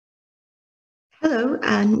Hello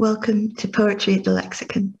and welcome to Poetry at the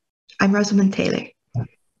Lexicon. I'm Rosamund Taylor.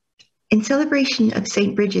 In celebration of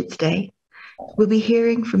St. Bridget's Day, we'll be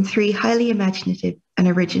hearing from three highly imaginative and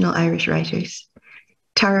original Irish writers,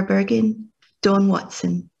 Tara Bergin, Dawn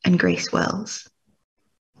Watson, and Grace Wells.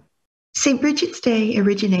 St. Bridget's Day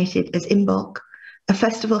originated as Imbolc, a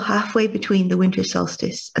festival halfway between the winter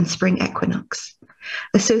solstice and spring equinox,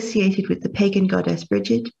 associated with the pagan goddess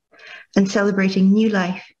Bridget and celebrating new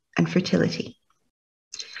life and fertility.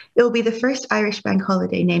 It will be the first Irish bank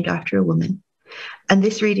holiday named after a woman, and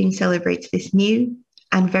this reading celebrates this new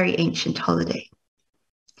and very ancient holiday.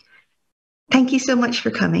 Thank you so much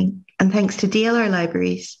for coming, and thanks to DLR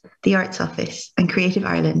Libraries, the Arts Office, and Creative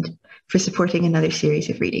Ireland for supporting another series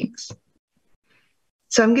of readings.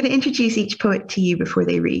 So I'm going to introduce each poet to you before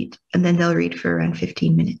they read, and then they'll read for around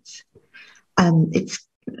 15 minutes. It's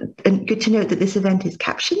good to note that this event is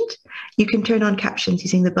captioned. You can turn on captions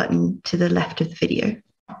using the button to the left of the video.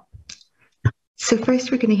 So first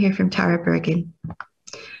we're going to hear from Tara Bergin.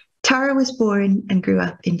 Tara was born and grew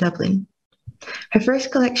up in Dublin. Her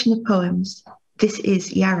first collection of poems, This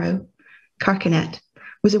Is Yarrow, Carcanet,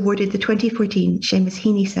 was awarded the 2014 Seamus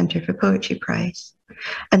Heaney Centre for Poetry Prize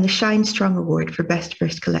and the Shine Strong Award for Best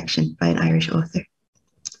First Collection by an Irish author.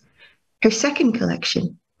 Her second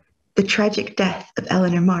collection, The Tragic Death of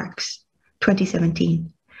Eleanor Marx,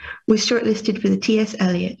 2017, was shortlisted for the T.S.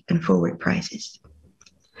 Eliot and Forward Prizes.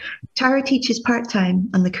 Tara teaches part-time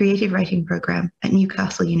on the creative writing programme at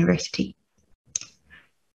Newcastle University.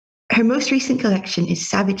 Her most recent collection is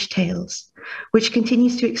Savage Tales, which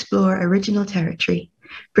continues to explore original territory,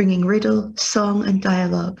 bringing riddle, song and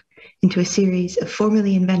dialogue into a series of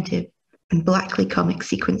formally inventive and blackly comic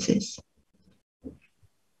sequences.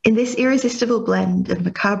 In this irresistible blend of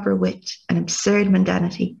macabre wit and absurd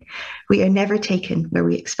mundanity, we are never taken where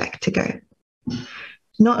we expect to go.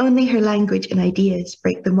 Not only her language and ideas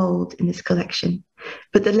break the mold in this collection,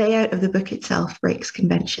 but the layout of the book itself breaks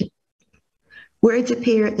convention. Words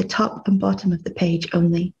appear at the top and bottom of the page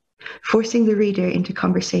only, forcing the reader into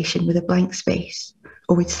conversation with a blank space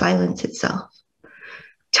or with silence itself.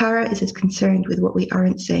 Tara is as concerned with what we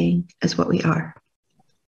aren't saying as what we are.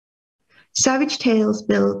 Savage Tales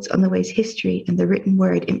builds on the ways history and the written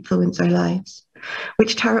word influence our lives,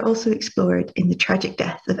 which Tara also explored in The Tragic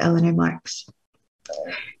Death of Eleanor Marx.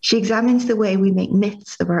 She examines the way we make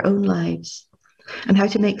myths of our own lives and how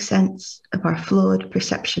to make sense of our flawed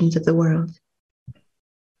perceptions of the world.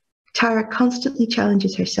 Tara constantly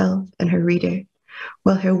challenges herself and her reader,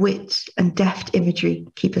 while her wit and deft imagery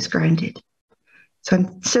keep us grounded. So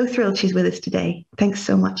I'm so thrilled she's with us today. Thanks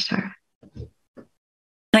so much, Tara.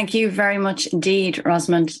 Thank you very much indeed,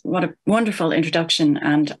 Rosamund. What a wonderful introduction.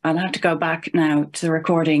 And I'll have to go back now to the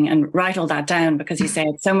recording and write all that down because you say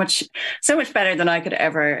it so much better than I could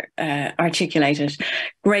ever articulate it.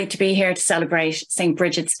 Great to be here to celebrate St.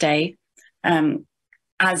 Bridget's Day.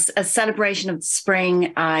 As a celebration of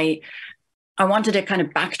spring, I wanted a kind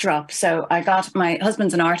of backdrop. So I got, my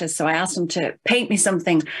husband's an artist, so I asked him to paint me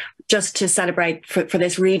something just to celebrate for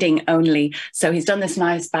this reading only. So he's done this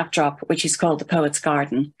nice backdrop, which is called The Poet's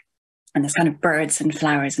Garden. And there's kind of birds and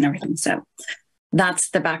flowers and everything. So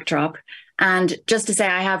that's the backdrop. And just to say,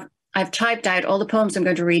 I've typed out all the poems I'm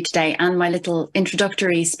going to read today and my little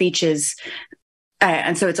introductory speeches.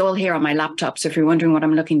 And so it's all here on my laptop. So if you're wondering what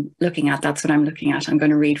I'm looking at, that's what I'm looking at. I'm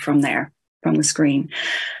going to read from there, from the screen.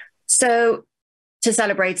 So to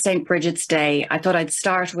celebrate St. Bridget's Day, I thought I'd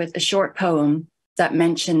start with a short poem that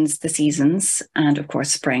mentions the seasons and, of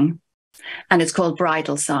course, spring. And it's called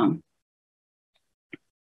Bridal Song.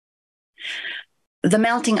 The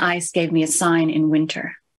melting ice gave me a sign in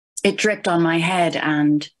winter. It dripped on my head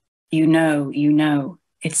and, you know,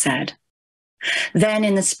 it said. Then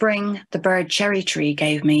in the spring, the bird cherry tree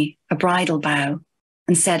gave me a bridal bough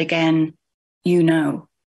and said again, you know.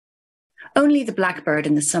 Only the blackbird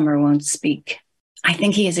in the summer won't speak. I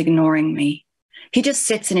think he is ignoring me. He just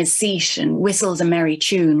sits in his seat and whistles a merry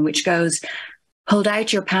tune, which goes, hold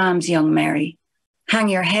out your palms, young Mary. Hang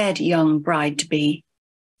your head, young bride-to-be.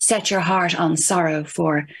 Set your heart on sorrow,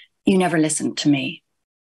 for you never listened to me.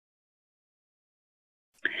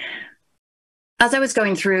 As I was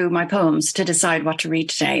going through my poems to decide what to read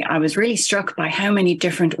today, I was really struck by how many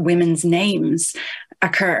different women's names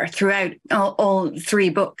occur throughout all three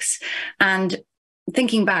books. And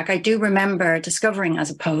thinking back, I do remember discovering as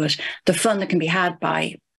a poet the fun that can be had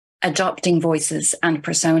by adopting voices and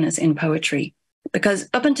personas in poetry. because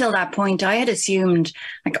up until that point, I had assumed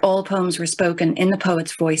like all poems were spoken in the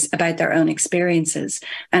poet's voice about their own experiences.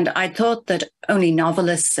 And I thought that only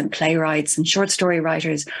novelists and playwrights and short story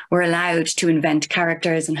writers were allowed to invent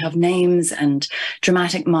characters and have names and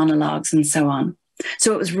dramatic monologues and so on.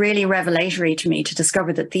 So it was really revelatory to me to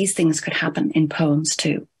discover that these things could happen in poems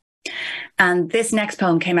too. And this next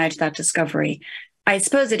poem came out of that discovery. I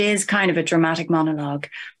suppose it is kind of a dramatic monologue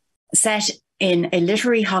set in a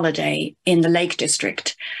literary holiday in the Lake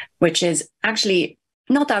District, which is actually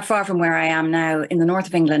not that far from where I am now in the north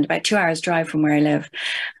of England, about 2 hours drive from where I live.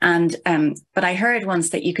 And but I heard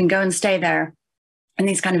once that you can go and stay there in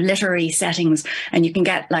these kind of literary settings, and you can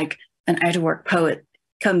get like an out-of-work poet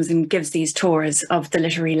comes and gives these tours of the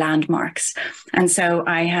literary landmarks. And so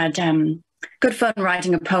I had good fun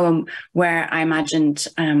writing a poem where I imagined,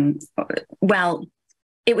 well,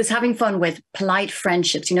 it was having fun with polite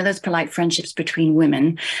friendships, you know, those polite friendships between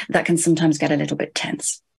women that can sometimes get a little bit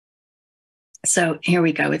tense. So here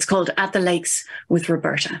we go. It's called At the Lakes with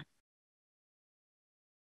Roberta.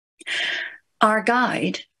 Our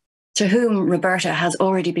guide, to whom Roberta has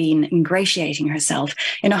already been ingratiating herself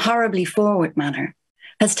in a horribly forward manner,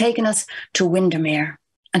 has taken us to Windermere,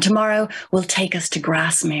 and tomorrow will take us to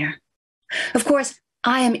Grasmere. Of course,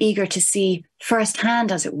 I am eager to see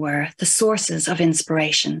firsthand, as it were, the sources of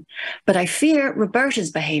inspiration, but I fear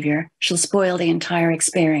Roberta's behaviour shall spoil the entire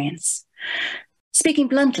experience. Speaking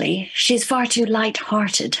bluntly, she is far too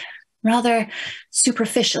light-hearted, rather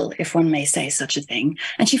superficial, if one may say such a thing,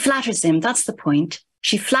 and she flatters him, that's the point.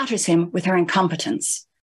 She flatters him with her incompetence.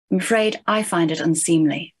 I'm afraid I find it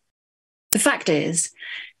unseemly. The fact is,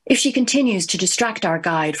 if she continues to distract our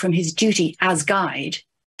guide from his duty as guide,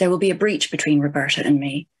 there will be a breach between Roberta and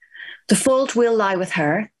me. The fault will lie with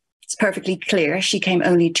her. It's perfectly clear she came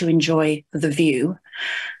only to enjoy the view.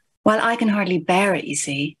 While I can hardly bear it, you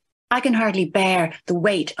see. I can hardly bear the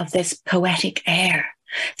weight of this poetic air,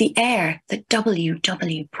 the air that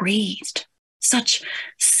W.W. breathed. Such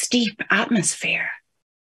steep atmosphere.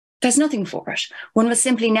 There's nothing for it. One must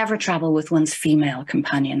simply never travel with one's female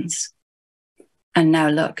companions. And now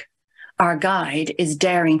look. Our guide is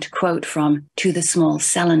daring to quote from To the Small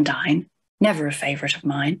Celandine, never a favourite of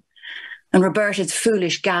mine, and Roberta's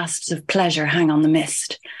foolish gasps of pleasure hang on the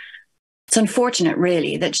mist. It's unfortunate,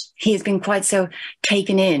 really, that he has been quite so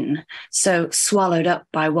taken in, so swallowed up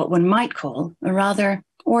by what one might call a rather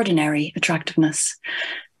ordinary attractiveness.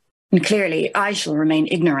 And clearly, I shall remain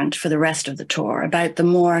ignorant for the rest of the tour about the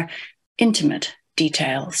more intimate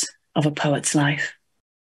details of a poet's life.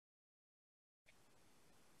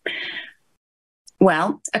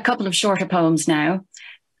 Well, a couple of shorter poems now.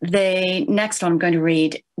 The next one I'm going to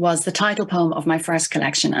read was the title poem of my first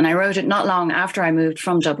collection, and I wrote it not long after I moved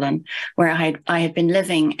from Dublin, where I had been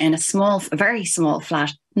living in a very small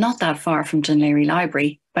flat, not that far from Dún Laoghaire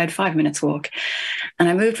Library, about 5 minutes walk. And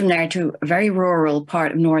I moved from there to a very rural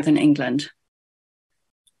part of northern England.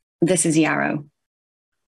 This is Yarrow.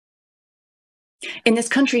 In this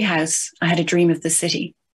country house, I had a dream of the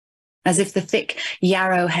city, as if the thick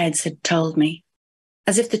yarrow heads had told me,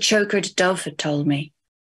 as if the chokered dove had told me,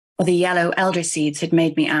 or the yellow elder seeds had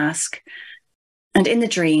made me ask. And in the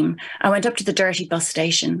dream, I went up to the dirty bus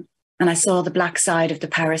station, and I saw the black side of the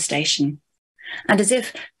power station. And as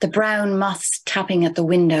if the brown moths tapping at the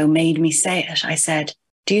window made me say it, I said,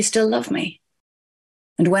 "Do you still love me?"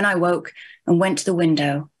 And when I woke and went to the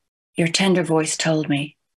window, your tender voice told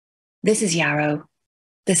me, "This is Yarrow,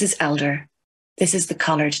 this is Elder, this is the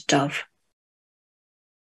collared dove."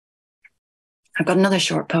 I've got another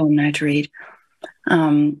short poem now to read.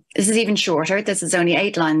 This is even shorter. This is only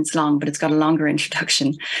 8 lines long, but it's got a longer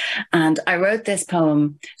introduction. And I wrote this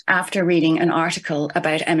poem after reading an article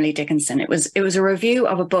about Emily Dickinson. It was a review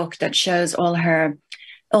of a book that shows all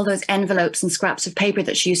those envelopes and scraps of paper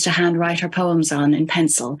that she used to handwrite her poems on in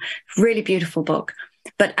pencil. Really beautiful book.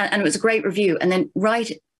 And it was a great review. And then right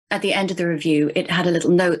at the end of the review, it had a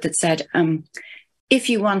little note that said, if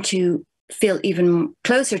you want to feel even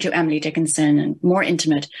closer to Emily Dickinson and more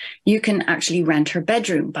intimate, you can actually rent her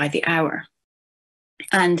bedroom by the hour.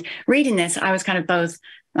 And reading this, I was kind of both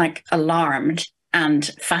like alarmed and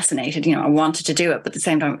fascinated. You know, I wanted to do it, but at the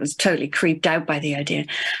same time, I was totally creeped out by the idea.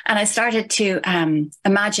 And I started to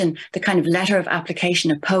imagine the kind of letter of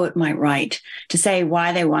application a poet might write to say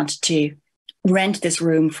why they wanted to rent this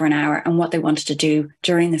room for an hour and what they wanted to do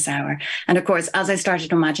during this hour. And of course, as I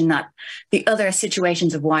started to imagine that, the other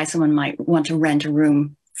situations of why someone might want to rent a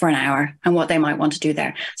room for an hour and what they might want to do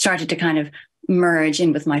there started to kind of merge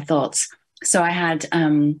in with my thoughts. So I had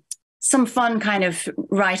some fun kind of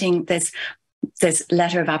writing this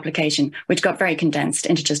letter of application, which got very condensed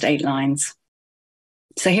into just 8 lines.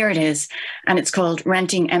 So here it is, and it's called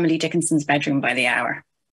Renting Emily Dickinson's Bedroom by the Hour.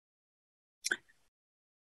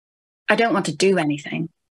 I don't want to do anything.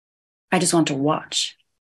 I just want to watch.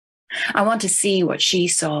 I want to see what she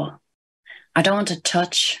saw. I don't want to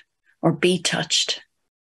touch or be touched.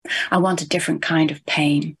 I want a different kind of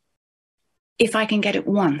pain. If I can get it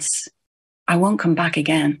once, I won't come back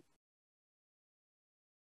again.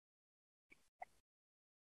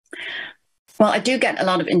 Well, I do get a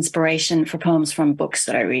lot of inspiration for poems from books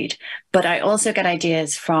that I read, but I also get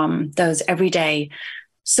ideas from those everyday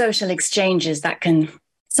social exchanges that can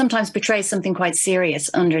sometimes portray something quite serious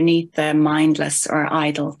underneath the mindless or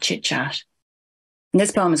idle chit-chat. And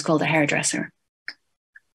this poem is called The Hairdresser.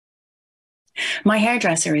 My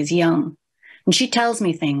hairdresser is young, and she tells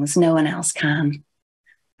me things no one else can.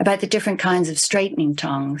 About the different kinds of straightening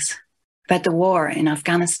tongs, about the war in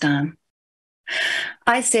Afghanistan.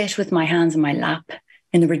 I sit with my hands in my lap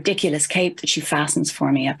in the ridiculous cape that she fastens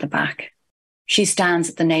for me at the back. She stands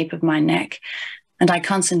at the nape of my neck, and I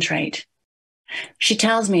concentrate. She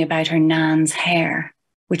tells me about her nan's hair,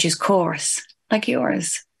 which is coarse, like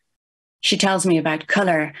yours. She tells me about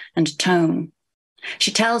colour and tone.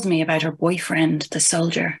 She tells me about her boyfriend, the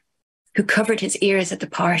soldier, who covered his ears at the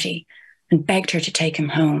party and begged her to take him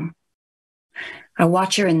home. I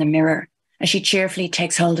watch her in the mirror as she cheerfully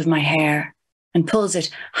takes hold of my hair and pulls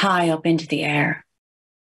it high up into the air.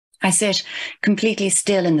 I sit completely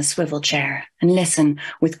still in the swivel chair and listen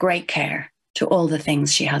with great care to all the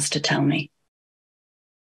things she has to tell me.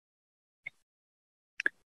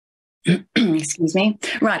 Excuse me.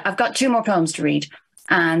 Right, I've got 2 more poems to read.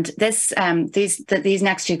 And these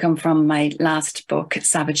next 2 come from my last book,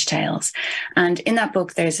 Savage Tales. And in that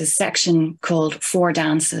book, there's a section called 4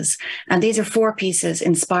 Dances. And these are 4 pieces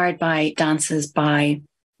inspired by dances by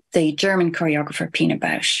the German choreographer Pina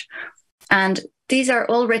Bausch. And these are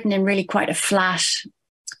all written in really quite a flat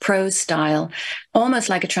prose style, almost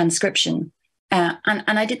like a transcription. And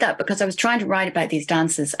I did that because I was trying to write about these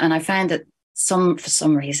dances, and I found that for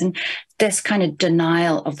some reason, this kind of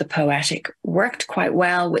denial of the poetic worked quite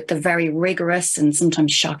well with the very rigorous and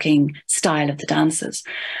sometimes shocking style of the dances.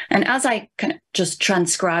 And as I kind of just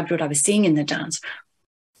transcribed what I was seeing in the dance,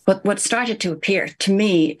 but what started to appear to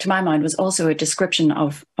me, to my mind, was also a description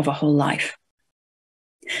of a whole life.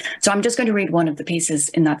 So I'm just going to read one of the pieces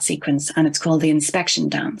in that sequence, and it's called The Inspection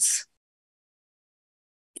Dance.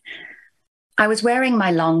 I was wearing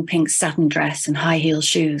my long pink satin dress and high heel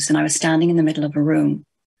shoes, and I was standing in the middle of a room.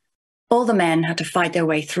 All the men had to fight their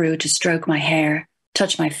way through to stroke my hair,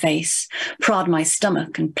 touch my face, prod my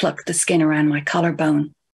stomach, and pluck the skin around my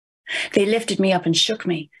collarbone. They lifted me up and shook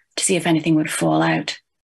me to see if anything would fall out.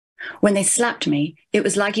 When they slapped me, it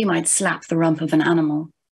was like you might slap the rump of an animal.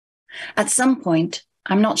 At some point,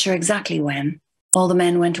 I'm not sure exactly when, all the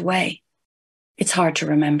men went away. It's hard to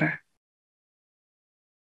remember.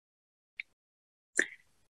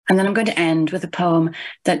 And then I'm going to end with a poem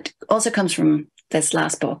that also comes from this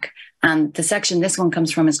last book. And the section this one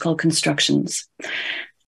comes from is called Constructions.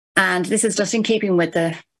 And this is just in keeping with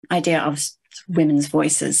the idea of women's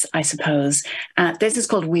voices, I suppose. This is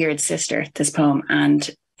called Weird Sister, this poem, and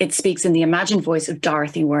it speaks in the imagined voice of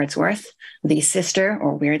Dorothy Wordsworth, the sister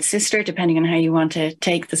or weird sister, depending on how you want to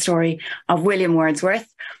take the story of William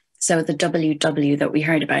Wordsworth. So the WW that we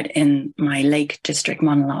heard about in my Lake District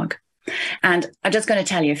monologue. And I'm just going to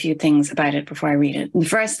tell you a few things about it before I read it. And the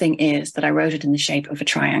first thing is that I wrote it in the shape of a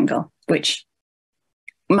triangle, which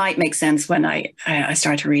might make sense when I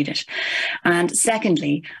start to read it. And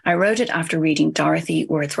secondly, I wrote it after reading Dorothy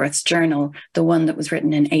Wordsworth's journal, the one that was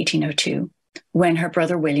written in 1802, when her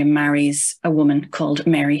brother William marries a woman called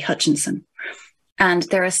Mary Hutchinson. And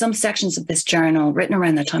there are some sections of this journal written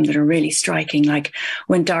around that time that are really striking, like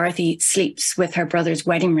when Dorothy sleeps with her brother's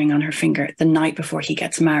wedding ring on her finger the night before he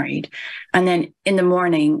gets married. And then in the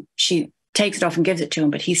morning, she takes it off and gives it to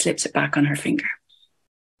him, but he slips it back on her finger.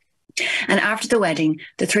 And after the wedding,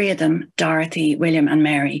 the 3 of them, Dorothy, William, and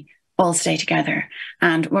Mary, all stay together.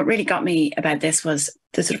 And what really got me about this was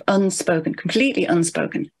the sort of unspoken, completely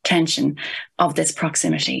unspoken tension of this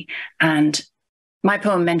proximity. And my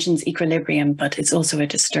poem mentions equilibrium, but it's also a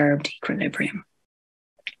disturbed equilibrium.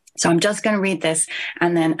 So I'm just going to read this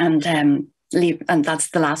and leave, and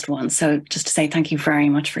that's the last one. So just to say thank you very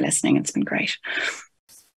much for listening. It's been great.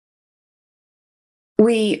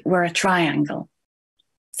 We were a triangle,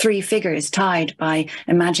 3 figures tied by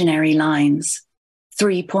imaginary lines,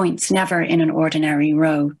 3 points never in an ordinary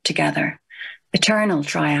row together. Eternal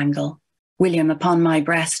triangle. William upon my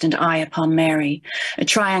breast and I upon Mary, a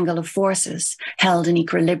triangle of forces held in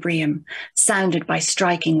equilibrium, sounded by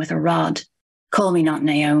striking with a rod. Call me not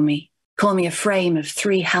Naomi, Call me a frame of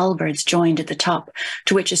 3 halberds joined at the top,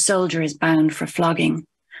 to which a soldier is bound for flogging.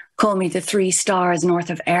 Call me the 3 stars north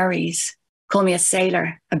of Aries. Call me a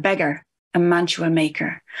sailor, a beggar, a mantua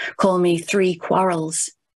maker. Call me 3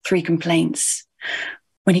 quarrels, 3 complaints.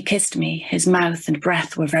 When he kissed me, his mouth and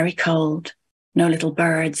breath were very cold. No little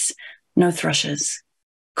birds, no thrushes.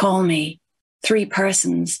 Call me 3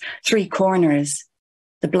 persons, 3 corners,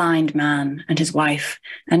 the blind man and his wife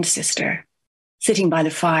and sister, sitting by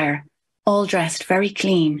the fire, all dressed very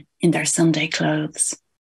clean in their Sunday clothes.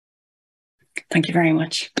 Thank you very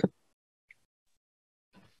much.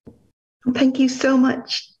 Thank you so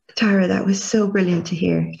much, Tara. That was so brilliant to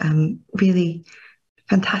hear. Really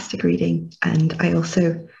fantastic reading. And I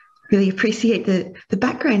also really appreciate the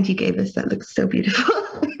background you gave us. That looks so beautiful.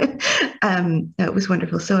 It was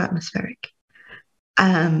wonderful, so atmospheric.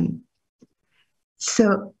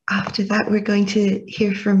 So after that, we're going to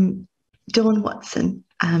hear from Dawn Watson.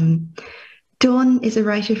 Dawn is a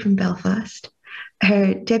writer from Belfast.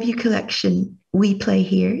 Her debut collection, We Play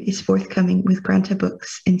Here, is forthcoming with Granta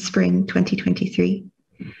Books in spring 2023.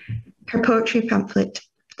 Her poetry pamphlet,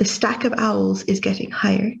 The Stack of Owls is Getting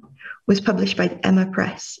Higher, was published by Emma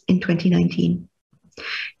Press in 2019.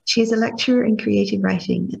 She is a lecturer in creative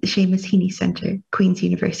writing at the Seamus Heaney Centre, Queen's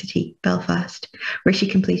University, Belfast, where she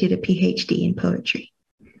completed a PhD in poetry.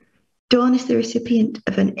 Dawn is the recipient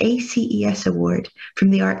of an ACES award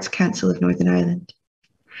from the Arts Council of Northern Ireland.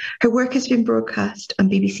 Her work has been broadcast on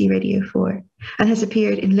BBC Radio 4 and has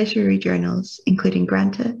appeared in literary journals, including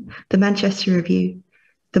Granta, the Manchester Review,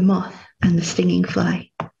 The Moth, and The Stinging Fly.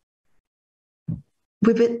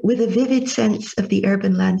 With a vivid sense of the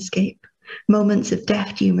urban landscape, moments of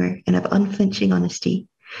deft humour and of unflinching honesty,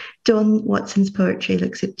 Dawn Watson's poetry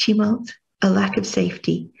looks at tumult, a lack of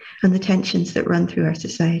safety, and the tensions that run through our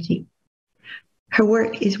society. Her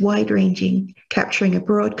work is wide-ranging, capturing a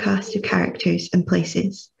broad cast of characters and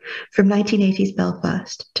places, from 1980s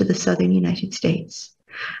Belfast to the southern United States,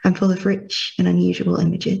 and full of rich and unusual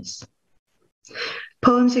images.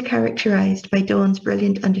 Poems are characterised by Dawn's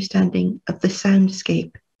brilliant understanding of the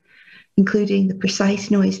soundscape, including the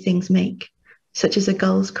precise noise things make, such as a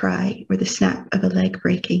gull's cry or the snap of a leg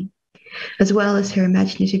breaking, as well as her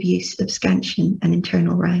imaginative use of scansion and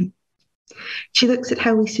internal rhyme. She looks at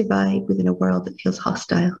how we survive within a world that feels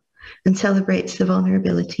hostile and celebrates the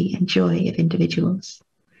vulnerability and joy of individuals.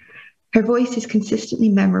 Her voice is consistently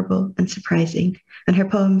memorable and surprising, and her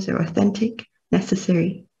poems are authentic,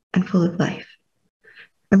 necessary, and full of life.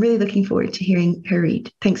 I'm really looking forward to hearing her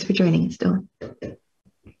read. Thanks for joining us, Dawn.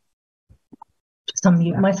 Just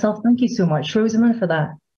unmute myself. Thank you so much, Rosamund, for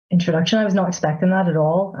that introduction. I was not expecting that at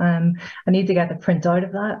all. I need to get the print out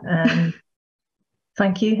of that.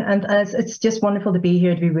 Thank you. And it's just wonderful to be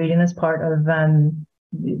here, to be reading as part of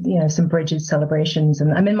some Bridges celebrations.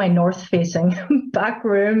 And I'm in my north-facing back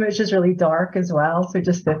room, which is really dark as well. So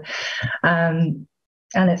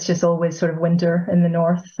and it's just always sort of winter in the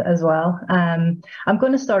north as well. I'm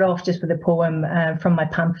going to start off just with a poem from my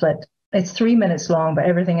pamphlet. It's 3 minutes long, but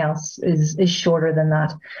everything else is shorter than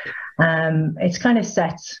that. It's kind of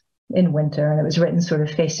set in winter, and it was written sort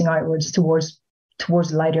of facing outwards towards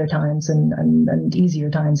lighter times and easier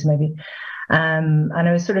times maybe. And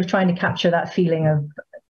I was sort of trying to capture that feeling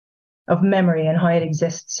of memory and how it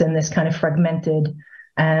exists in this kind of fragmented,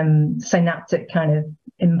 synaptic kind of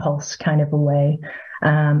impulse kind of a way,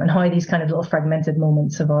 and how these kind of little fragmented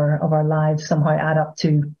moments of our lives somehow add up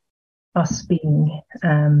to us being.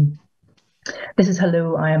 This is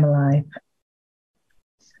Hello, I Am Alive.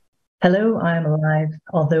 Hello, I am alive,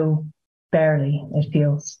 although barely it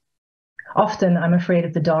feels. Often I'm afraid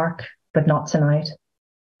of the dark, but not tonight.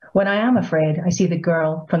 When I am afraid, I see the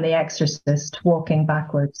girl from The Exorcist walking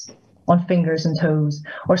backwards on fingers and toes,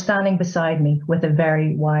 or standing beside me with a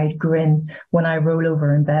very wide grin when I roll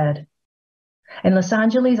over in bed. In Los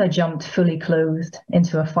Angeles, I jumped fully clothed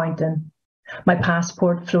into a fountain. My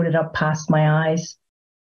passport floated up past my eyes.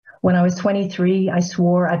 When I was 23, I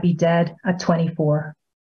swore I'd be dead at 24.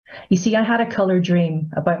 You see, I had a colour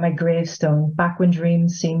dream about my gravestone back when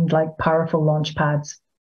dreams seemed like powerful launch pads.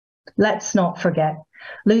 Let's not forget,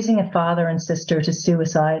 losing a father and sister to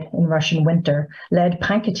suicide in Russian winter led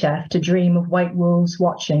Pankachev to dream of white wolves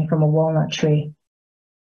watching from a walnut tree.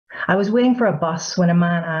 I was waiting for a bus when a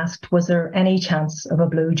man asked, was there any chance of a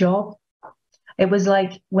blowjob? It was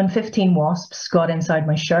like when 15 wasps got inside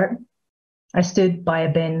my shirt. I stood by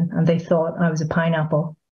a bin and they thought I was a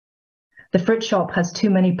pineapple. The fruit shop has too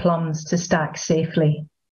many plums to stack safely.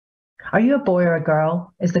 Are you a boy or a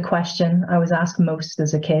girl? Is the question I was asked most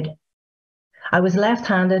as a kid. I was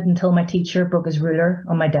left-handed until my teacher broke his ruler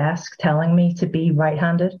on my desk, telling me to be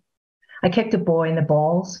right-handed. I kicked a boy in the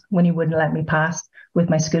balls when he wouldn't let me pass with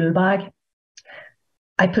my school bag.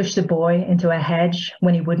 I pushed a boy into a hedge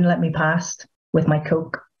when he wouldn't let me pass with my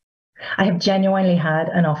Coke. I have genuinely had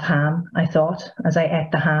enough ham, I thought, as I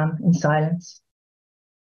ate the ham in silence.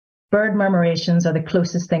 Bird murmurations are the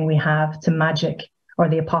closest thing we have to magic or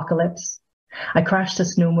the apocalypse. I crashed a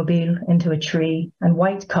snowmobile into a tree and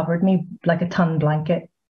white covered me like a ton blanket.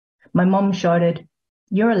 My mum shouted,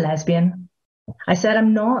 "You're a lesbian." I said,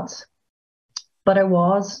 "I'm not." But I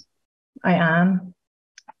was. I am.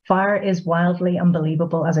 Fire is wildly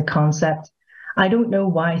unbelievable as a concept. I don't know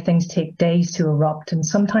why things take days to erupt and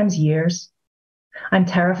sometimes years. I'm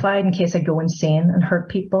terrified in case I go insane and hurt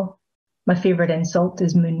people. My favorite insult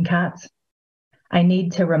is mooncat. I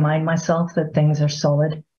need to remind myself that things are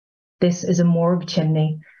solid. This is a morgue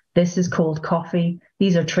chimney. This is cold coffee.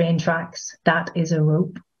 These are train tracks. That is a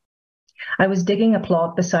rope. I was digging a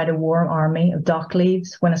plot beside a warm army of dock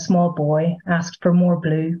leaves when a small boy asked for more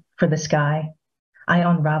blue for the sky. I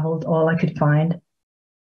unravelled all I could find.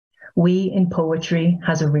 We in poetry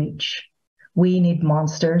has a reach. We need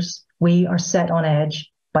monsters. We are set on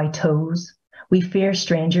edge by toes. We fear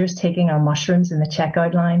strangers taking our mushrooms in the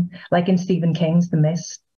checkout line, like in Stephen King's The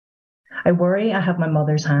Mist. I worry I have my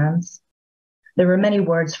mother's hands. There are many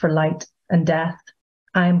words for light and death.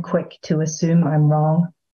 I am quick to assume I'm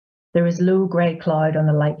wrong. There is low grey cloud on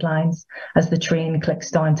the light lines as the train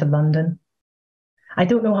clicks down to London. I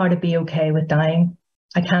don't know how to be okay with dying.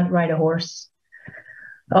 I can't ride a horse.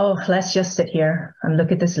 Oh, let's just sit here and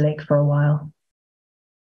look at this lake for a while.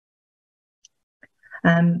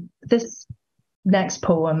 This next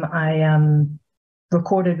poem I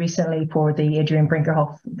recorded recently for the Adrian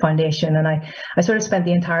Brinkerhoff Foundation, and I sort of spent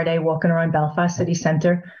the entire day walking around Belfast city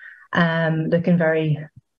centre, looking very,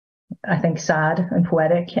 I think, sad and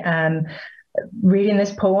poetic, reading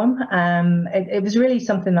this poem. It was really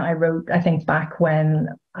something that I wrote, I think, back when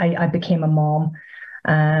I became a mom,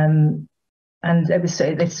 and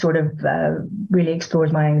it sort of really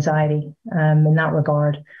explores my anxiety in that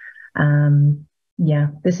regard. Yeah,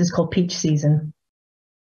 this is called Peach Season.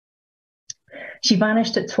 She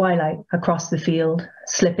vanished at twilight across the field,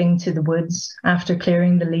 slipping to the woods after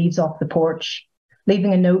clearing the leaves off the porch,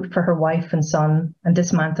 leaving a note for her wife and son and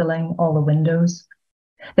dismantling all the windows.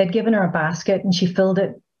 They'd given her a basket and she filled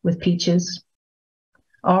it with peaches.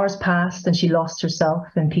 Hours passed and she lost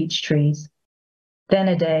herself in peach trees. Then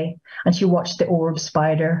a day, and she watched the orb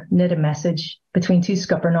spider knit a message between two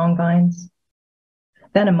scuppernong vines.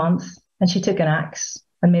 Then a month, and she took an axe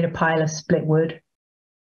and made a pile of split wood.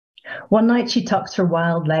 One night she tucked her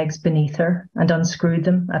wild legs beneath her and unscrewed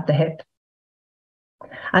them at the hip.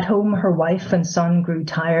 At home, her wife and son grew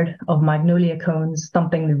tired of magnolia cones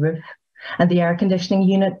thumping the roof and the air conditioning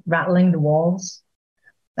unit rattling the walls.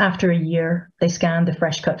 After a year, they scanned the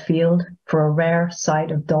fresh-cut field for a rare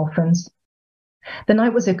sight of dolphins. The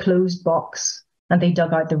night was a closed box, and they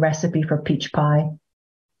dug out the recipe for peach pie.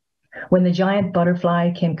 When the giant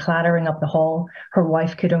butterfly came clattering up the hall, her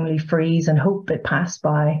wife could only freeze and hope it passed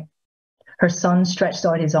by. Her son stretched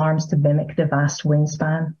out his arms to mimic the vast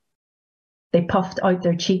wingspan. They puffed out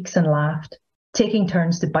their cheeks and laughed, taking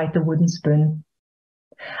turns to bite the wooden spoon.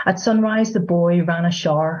 At sunrise, the boy ran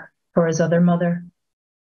ashore for his other mother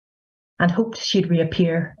and hoped she'd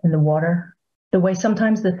reappear in the water, the way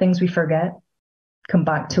sometimes the things we forget come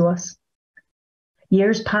back to us.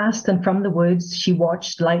 Years passed, and from the woods, she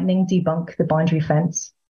watched lightning debunk the boundary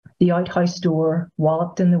fence. The outhouse door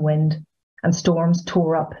walloped in the wind, and storms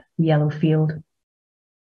tore up the yellow field.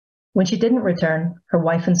 When she didn't return, her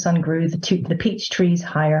wife and son grew the peach trees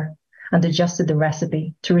higher and adjusted the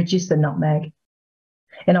recipe to reduce the nutmeg.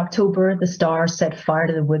 In October, the stars set fire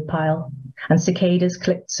to the woodpile, and cicadas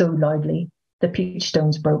clicked so loudly the peach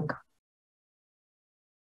stones broke.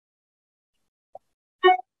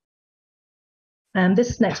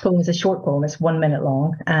 This next poem is a short poem. It's 1 minute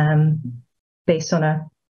long, based on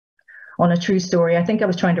a true story. I think I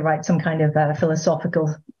was trying to write some kind of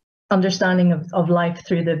philosophical understanding of life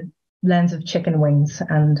through the lens of chicken wings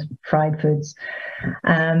and fried foods.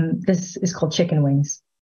 This is called Chicken Wings.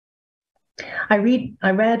 I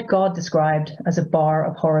read God described as a bar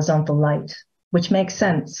of horizontal light, which makes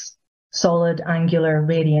sense. Solid, angular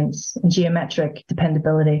radiance and geometric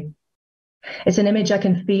dependability. It's an image I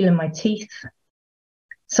can feel in my teeth,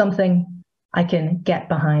 something I can get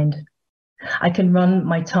behind. I can run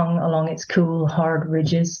my tongue along its cool, hard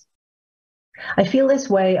ridges. I feel this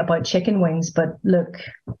way about chicken wings, but look,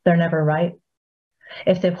 they're never right.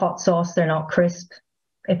 If they've hot sauce, they're not crisp.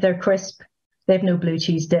 If they're crisp, they've no blue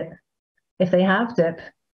cheese dip. If they have dip,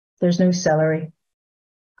 there's no celery.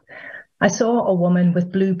 I saw a woman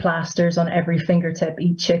with blue plasters on every fingertip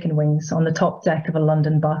eat chicken wings on the top deck of a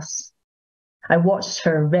London bus. I watched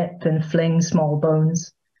her rip and fling small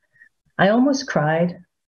bones. I almost cried.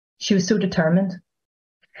 She was so determined.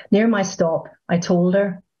 Near my stop, I told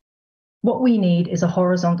her, what we need is a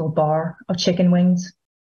horizontal bar of chicken wings,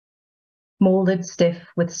 molded stiff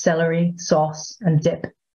with celery, sauce, and dip.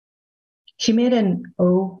 She made an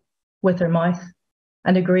O with her mouth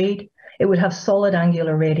and agreed it would have solid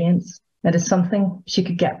angular radiance and is something she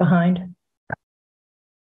could get behind.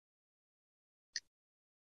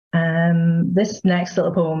 This next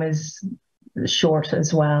little poem is short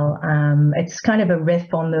as well. It's kind of a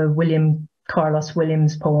riff on the Carlos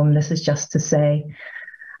Williams poem, This Is Just to Say.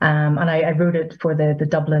 And I wrote it for the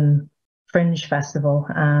Dublin Fringe Festival,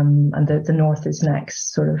 and the North is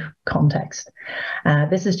next sort of context.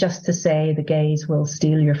 This is just to say the gays will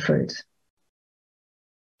steal your fruit.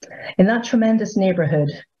 In that tremendous neighbourhood,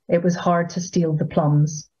 it was hard to steal the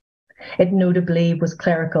plums. It notably was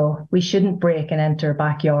clerical. We shouldn't break and enter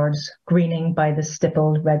backyards, greening by the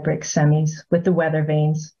stippled red brick semis with the weather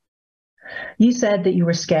vanes. You said that you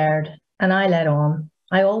were scared, and I led on.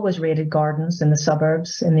 I always raided gardens in the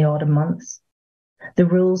suburbs in the autumn months. The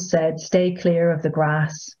rules said, stay clear of the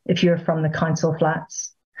grass if you're from the council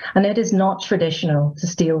flats. And it is not traditional to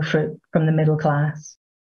steal fruit from the middle class.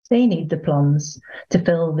 They need the plums to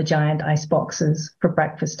fill the giant ice boxes for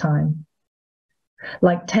breakfast time.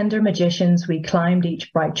 Like tender magicians, we climbed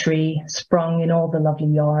each bright tree, sprung in all the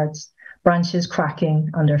lovely yards, branches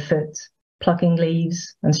cracking underfoot, plucking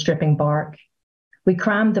leaves and stripping bark. We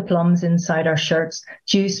crammed the plums inside our shirts,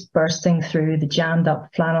 juice bursting through the jammed up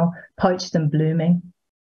flannel, pouched and blooming.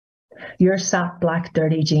 Your sap black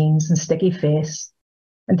dirty jeans and sticky face.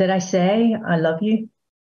 And did I say I love you?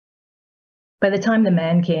 By the time the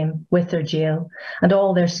men came with their jail and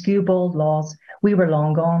all their skewbald laws, we were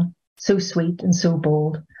long gone, so sweet and so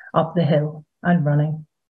bold, up the hill and running.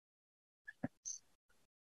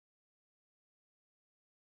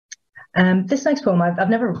 This next poem, I've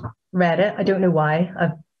never read it. I don't know why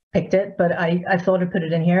I've picked it, but I thought I'd put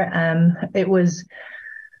it in here. It was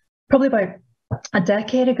probably about a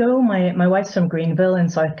decade ago. My wife's from Greenville in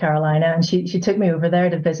South Carolina, and she took me over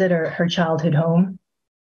there to visit her childhood home,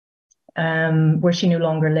 where she no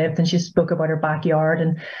longer lived, and she spoke about her backyard.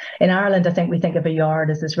 And in Ireland, I think we think of a yard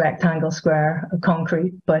as this rectangle square of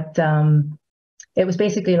concrete, but it was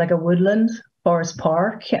basically like a woodland forest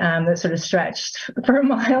park that sort of stretched for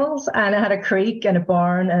miles, and it had a creek and a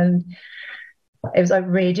barn, and it was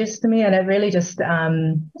outrageous to me. And it really just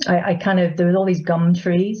I kind of, there was all these gum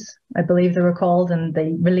trees, I believe they were called, and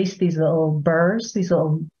they released these little burrs, these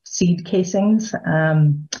little seed casings,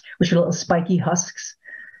 which were little spiky husks.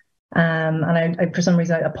 And I for some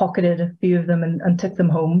reason I pocketed a few of them and took them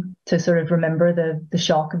home to sort of remember the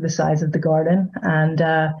shock of the size of the garden. And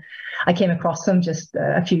I came across them just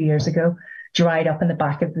a few years ago, dried up in the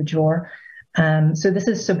back of the drawer. So this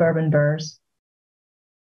is suburban burrs.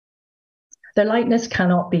 Their lightness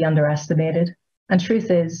cannot be underestimated. And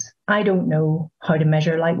truth is, I don't know how to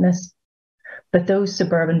measure lightness, but those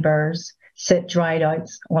suburban burrs sit dried out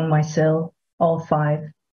on my sill, all five.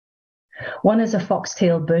 One is a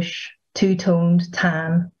foxtail bush, two-toned,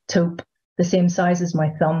 tan, taupe, the same size as my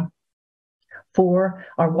thumb. 4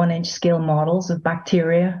 are 1-inch scale models of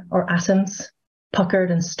bacteria or atoms,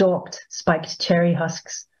 puckered and stalked, spiked cherry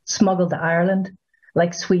husks, smuggled to Ireland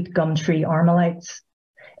like sweet gum tree armalites,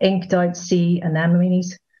 inked out sea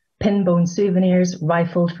anemones, pinbone souvenirs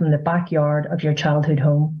rifled from the backyard of your childhood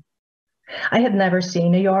home. I had never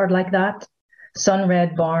seen a yard like that.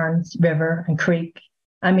 Sun-red barns, river and creek.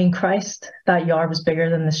 I mean, Christ, that yard was bigger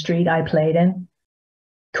than the street I played in.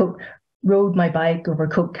 Rode my bike over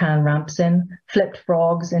Coke can ramps in, flipped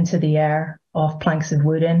frogs into the air off planks of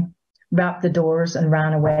wood in, wrapped the doors and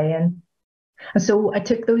ran away in. And so I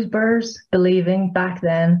took those burrs, believing back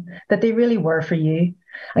then that they really were for you,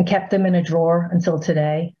 and kept them in a drawer until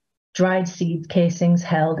today. Dried seed casings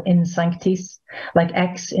held in sanctis, like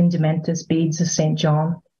ex indumentus beads of St.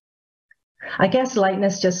 John. I guess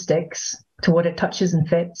lightness just sticks to what it touches and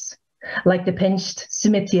fits, like the pinched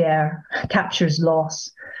cimetière captures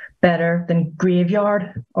loss better than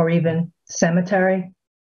graveyard or even cemetery.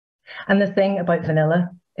 And the thing about vanilla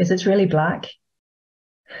is it's really black.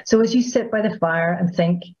 So as you sit by the fire and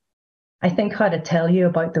think, I think how to tell you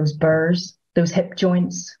about those burrs, those hip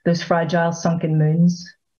joints, those fragile sunken moons,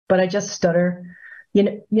 but I just stutter.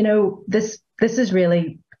 You know, this is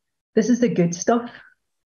the good stuff.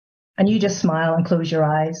 And you just smile and close your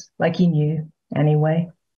eyes like you knew anyway.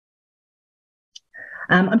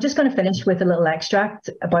 I'm just going to finish with a little extract,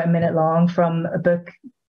 about a minute long, from a book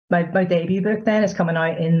my debut book then is coming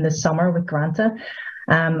out in the summer with Granta.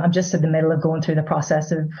 I'm just in the middle of going through the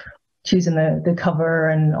process of choosing the cover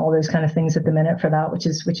and all those kind of things at the minute for that, which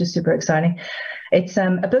is super exciting. It's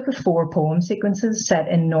a book of 4 poem sequences set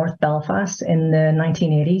in North Belfast in the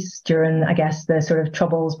 1980s during, I guess, the sort of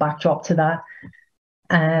Troubles backdrop to that.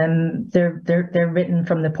 They're written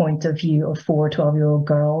from the point of view of 4 12-year-old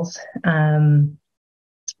girls.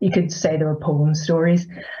 You could say they were poem stories.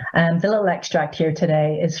 The little extract here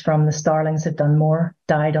today is from The Starlings of Dunmore,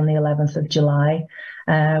 died on the 11th of July,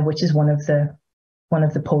 which is one of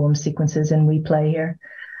the poem sequences in We Play here.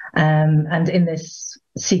 And in this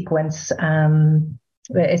sequence,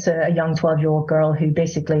 it's a young 12-year-old girl who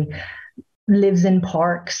basically lives in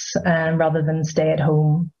parks rather than stay at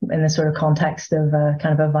home, in the sort of context of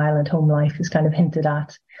kind of a violent home life is kind of hinted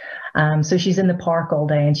at. So she's in the park all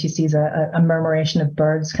day and she sees a murmuration of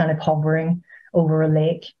birds kind of hovering over a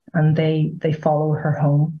lake, and they follow her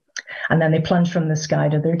home. And then they plunge from the sky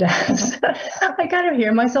to their deaths. I kind of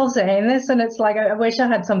hear myself saying this, and it's like, I wish I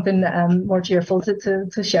had something more cheerful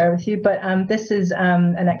to share with you. But this is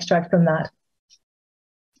an extract from that.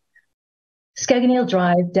 Skegneel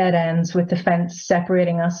Drive dead ends with the fence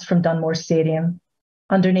separating us from Dunmore Stadium.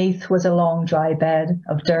 Underneath was a long dry bed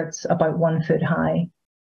of dirt about 1 foot high,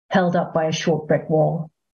 held up by a short brick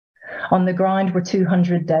wall. On the ground were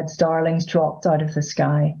 200 dead starlings dropped out of the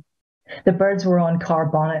sky. The birds were on car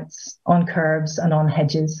bonnets, on curbs and on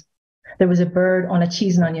hedges. There was a bird on a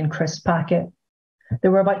cheese and onion crisp packet.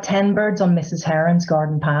 There were about 10 birds on Mrs. Heron's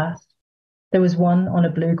garden path. There was one on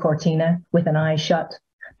a blue cortina with an eye shut,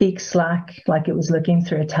 beak slack like it was looking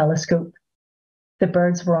through a telescope. The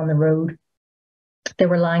birds were on the road. They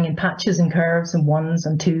were lying in patches and curves and 1s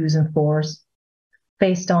and 2s and 4s,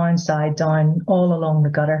 face down, side down, all along the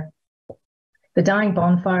gutter. The dying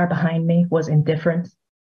bonfire behind me was indifferent.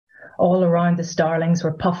 All around the starlings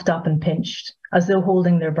were puffed up and pinched, as though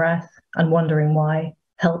holding their breath and wondering why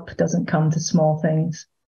help doesn't come to small things.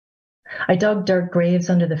 I dug dirt graves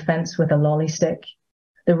under the fence with a lolly stick.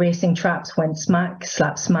 The racing traps went smack,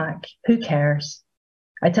 slap, smack. Who cares?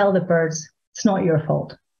 I tell the birds, it's not your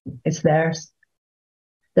fault. It's theirs.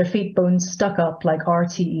 Their feet bones stuck up like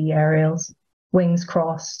RTE aerials, wings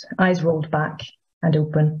crossed, eyes rolled back and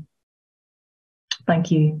open.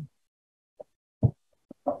 Thank you.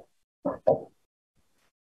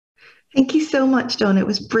 Thank you so much, Dawn. It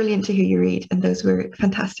was brilliant to hear you read, and those were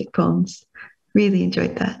fantastic poems. Really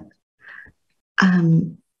enjoyed that.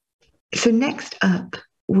 So next up,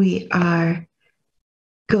 we are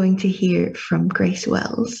going to hear from Grace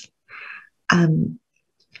Wells.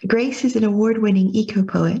 Grace is an award-winning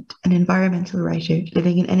eco-poet and environmental writer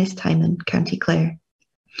living in Ennistimon, County Clare.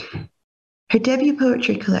 Her debut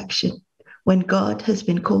poetry collection, When God Has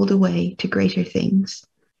Been Called Away to Greater Things,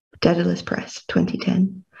 Daedalus Press,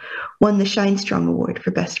 2010, won the Shine Strong Award for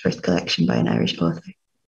Best First Collection by an Irish author.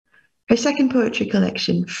 Her second poetry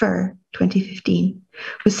collection, Fur, 2015,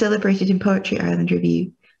 was celebrated in Poetry Ireland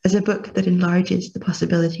Review as a book that enlarges the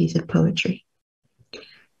possibilities of poetry.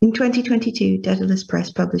 In 2022, Daedalus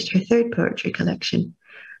Press published her third poetry collection,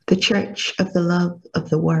 The Church of the Love of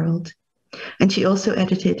the World, and she also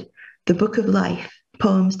edited The Book of Life,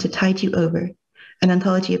 Poems to Tide You Over, an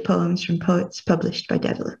anthology of poems from poets published by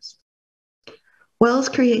Daedalus. Wells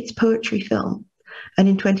creates poetry film, and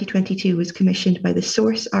in 2022 was commissioned by the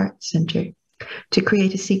Source Arts Centre to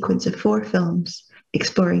create a sequence of 4 films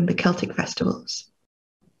exploring the Celtic festivals.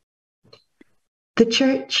 The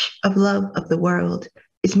Church of Love of the World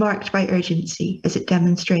is marked by urgency as it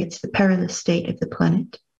demonstrates the perilous state of the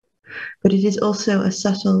planet, but it is also a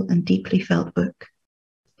subtle and deeply felt book.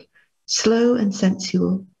 Slow and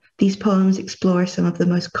sensual, these poems explore some of the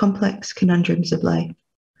most complex conundrums of life,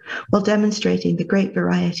 while demonstrating the great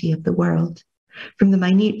variety of the world, from the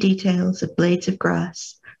minute details of blades of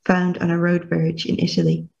grass found on a road verge in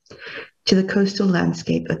Italy to the coastal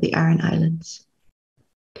landscape of the Aran Islands.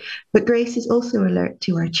 But Grace is also alert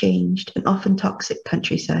to our changed and often toxic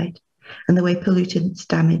countryside and the way pollutants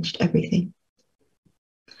damaged everything.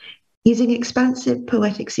 Using expansive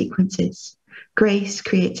poetic sequences, Grace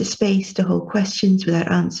creates a space to hold questions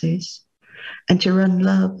without answers and to run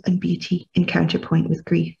love and beauty in counterpoint with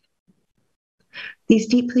grief. These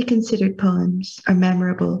deeply considered poems are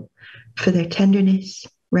memorable for their tenderness,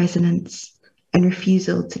 resonance, and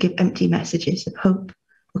refusal to give empty messages of hope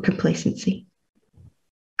or complacency.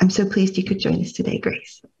 I'm so pleased you could join us today,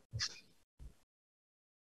 Grace.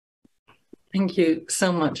 Thank you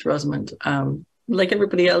so much, Rosamund. like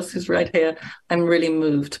everybody else who's right here, I'm really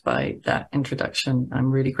moved by that introduction.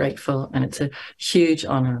 I'm really grateful, and it's a huge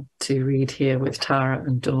honor to read here with Tara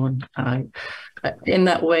and Dawn. In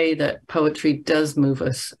that way that poetry does move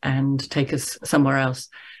us and take us somewhere else.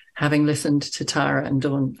 Having listened to Tara and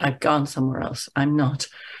Dawn, I've gone somewhere else. I'm not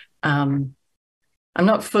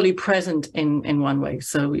fully present in one way,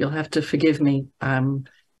 so you'll have to forgive me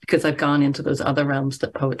because I've gone into those other realms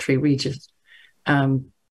that poetry reaches.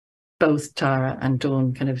 Both Tara and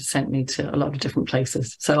Dawn kind of sent me to a lot of different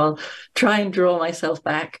places. So I'll try and draw myself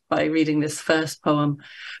back by reading this first poem,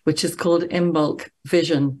 which is called Imbolc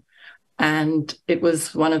Vision. And it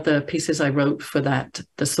was one of the pieces I wrote for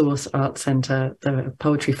the Source Art Centre, the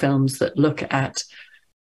poetry films that look at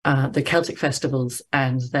the Celtic festivals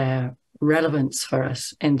and their relevance for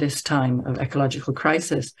us in this time of ecological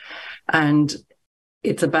crisis. And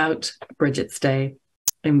it's about Bridget's Day,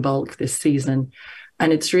 Imbolc, this season.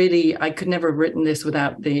 And it's really, I could never have written this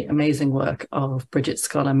without the amazing work of Bridget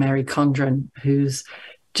scholar Mary Condren, who's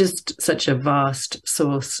just such a vast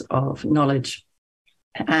source of knowledge.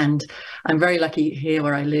 And I'm very lucky here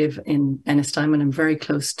where I live in Ennistimon, and I'm very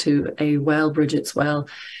close to a well, Bridget's Well.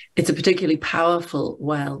 It's a particularly powerful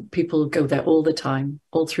well. People go there all the time,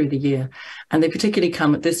 all through the year, and they particularly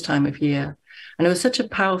come at this time of year. And it was such a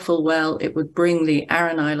powerful well, it would bring the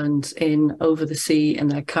Aran Islands in over the sea in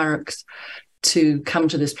their curraghs to come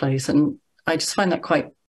to this place. And I just find that quite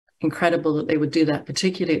incredible that they would do that,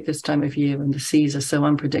 particularly at this time of year when the seas are so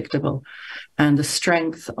unpredictable, and the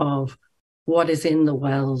strength of what is in the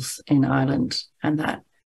wells in Ireland and that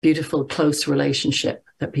beautiful close relationship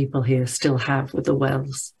that people here still have with the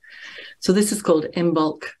wells. So this is called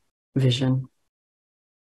Imbolc Vision.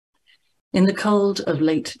 In the cold of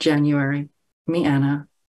late January, me Anna,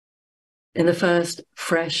 in the first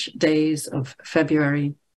fresh days of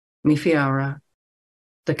February, mi Fiara,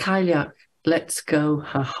 the Cailleach lets go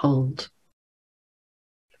her hold.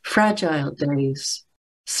 Fragile days,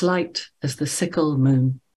 slight as the sickle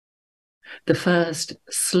moon, the first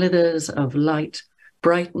slithers of light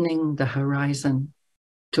brightening the horizon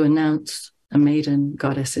to announce a maiden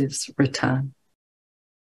goddess's return.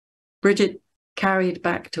 Bridget carried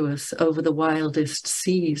back to us over the wildest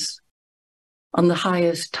seas, on the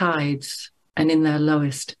highest tides and in their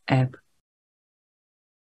lowest ebb.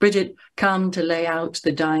 Bridget come to lay out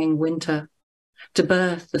the dying winter, to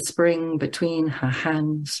birth the spring between her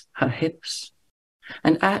hands, her hips,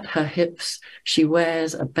 and at her hips she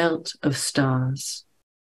wears a belt of stars,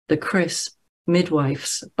 the crisp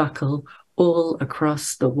midwife's buckle all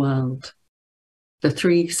across the world, the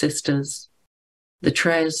three sisters, the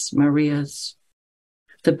Tres Marias,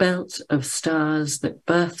 the belt of stars that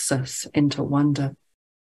births us into wonder.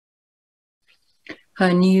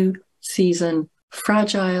 Her new season,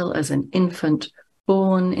 fragile as an infant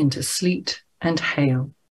born into sleet and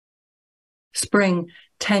hail. Spring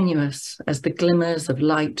tenuous as the glimmers of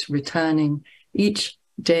light returning each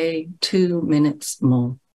day 2 minutes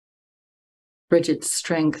more. Bridget's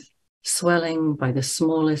strength swelling by the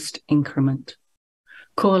smallest increment,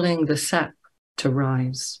 calling the sap to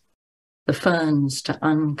rise, the ferns to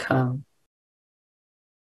uncurl.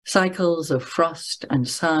 Cycles of frost and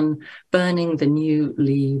sun burning the new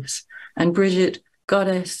leaves, and Bridget,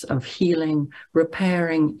 goddess of healing,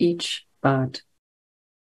 repairing each bud,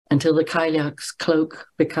 until the Cailleach's cloak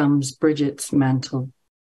becomes Bridget's mantle,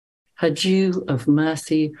 her dew of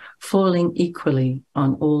mercy falling equally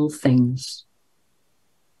on all things.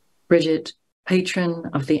 Bridget, patron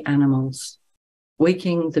of the animals,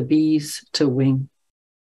 waking the bees to wing,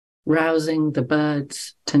 rousing the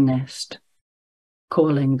birds to nest,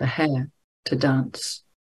 calling the hare to dance.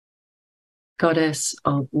 Goddess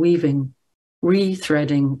of weaving,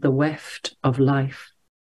 re-threading the weft of life,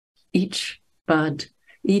 each bud,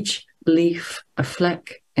 each leaf a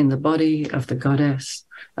fleck in the body of the goddess,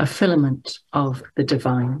 a filament of the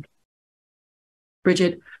divine.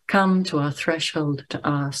 Bridget, come to our threshold to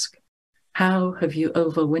ask, how have you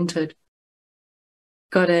overwintered?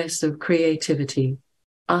 Goddess of creativity,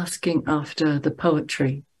 asking after the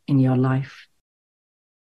poetry in your life.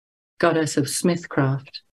 Goddess of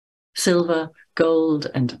smithcraft, silver, gold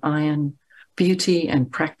and iron, beauty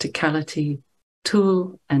and practicality,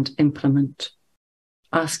 tool and implement,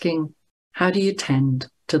 asking, how do you tend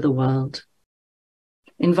to the world?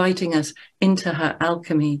 Inviting us into her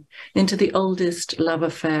alchemy, into the oldest love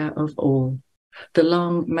affair of all, the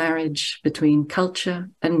long marriage between culture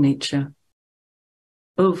and nature.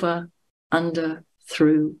 Over, under,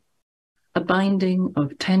 through, a binding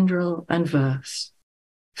of tendril and verse,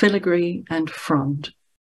 filigree and frond,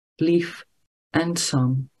 leaf and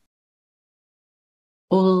song.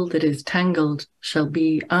 All that is tangled shall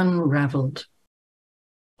be unravelled,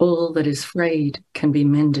 all that is frayed can be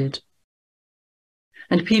mended.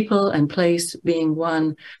 And people and place being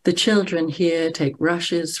one, the children here take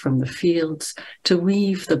rushes from the fields to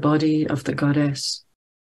weave the body of the goddess,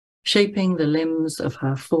 shaping the limbs of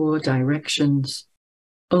her 4 directions,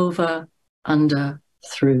 over, under,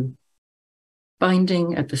 through,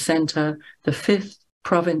 binding at the center the 5th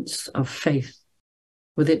province of faith,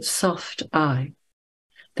 with its soft eye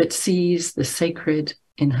that sees the sacred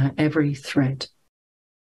in her every thread.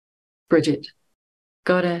 Bridget,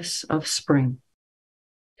 goddess of spring,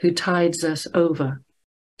 who tides us over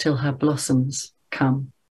till her blossoms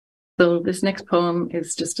come. So this next poem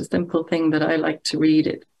is just a simple thing that I like to read.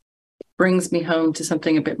 It brings me home to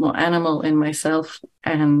something a bit more animal in myself,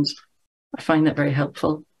 and I find that very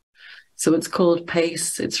helpful. So it's called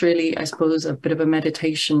Pace. It's really, I suppose, a bit of a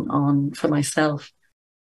meditation on, for myself,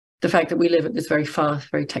 the fact that we live at this very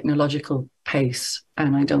fast, very technological pace.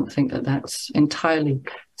 And I don't think that that's entirely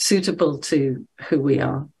suitable to who we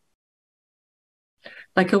are.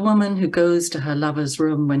 Like a woman who goes to her lover's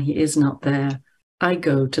room when he is not there, I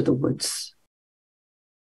go to the woods.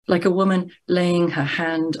 Like a woman laying her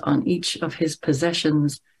hand on each of his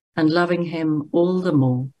possessions and loving him all the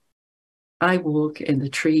more, I walk in the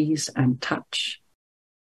trees and touch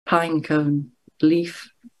pine cone,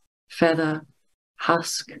 leaf, feather,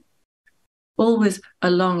 husk, always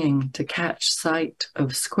a longing to catch sight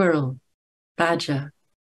of squirrel, badger,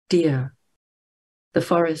 deer, the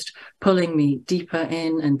forest pulling me deeper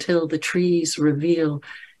in until the trees reveal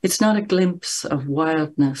it's not a glimpse of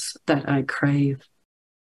wildness that I crave,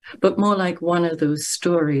 but more like one of those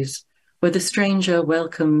stories where the stranger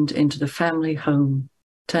welcomed into the family home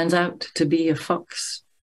turns out to be a fox,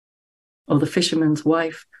 or the fisherman's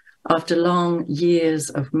wife, after long years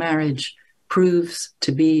of marriage, proves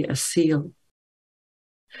to be a seal.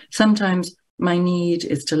 Sometimes my need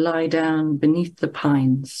is to lie down beneath the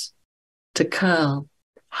pines, to curl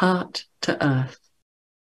heart to earth,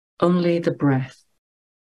 only the breath,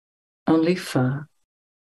 only fur.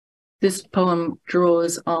 This poem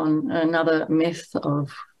draws on another myth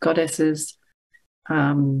of goddesses.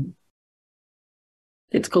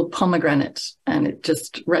 It's called Pomegranate, and it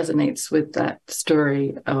just resonates with that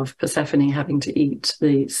story of Persephone having to eat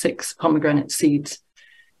the 6 pomegranate seeds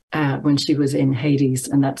when she was in Hades,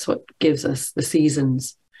 and that's what gives us the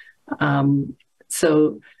seasons.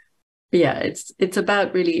 So yeah, it's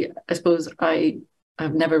about really, I suppose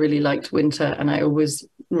I've never really liked winter, and I always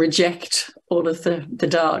reject all of the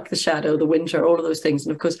dark, the shadow, the winter, all of those things.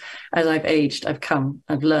 And of course, as I've aged,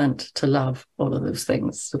 I've learned to love all of those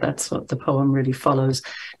things. So that's what the poem really follows,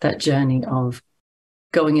 that journey of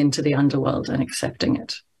going into the underworld and accepting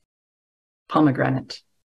it. Pomegranate.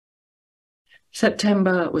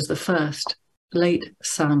 September was the first, late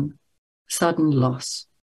sun, sudden loss.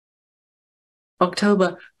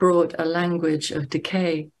 October brought a language of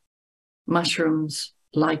decay, mushrooms,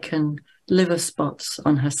 lichen, liver spots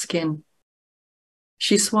on her skin.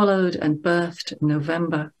 She swallowed and birthed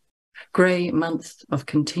November, grey month of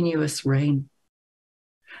continuous rain.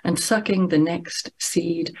 And sucking the next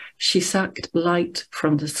seed, she sucked light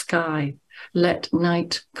from the sky, let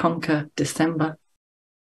night conquer December.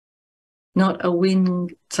 Not a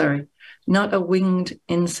winged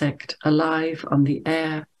insect alive on the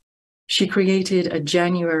air. She created a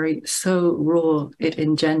January so raw it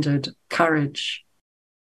engendered courage.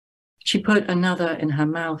 She put another in her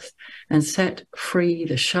mouth and set free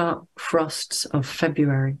the sharp frosts of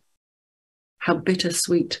February. How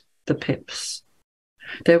bittersweet the pips,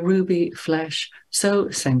 their ruby flesh so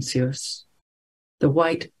sensuous, the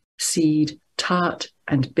white seed tart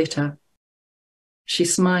and bitter. She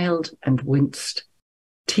smiled and winced,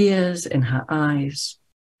 tears in her eyes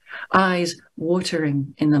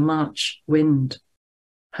watering in the March wind,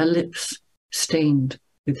 her lips stained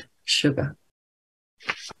with sugar.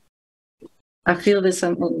 I feel there's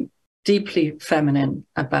something deeply feminine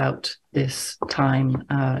about this time,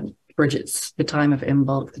 Bridget's, the time of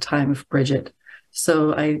Imbolc, the time of Bridget.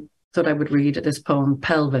 So I thought I would read this poem,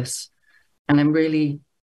 Pelvis, and I'm really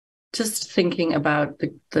just thinking about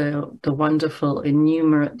the wonderful,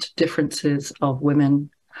 innumerate differences of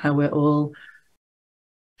women, how we're all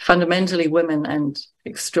fundamentally women and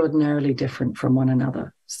extraordinarily different from one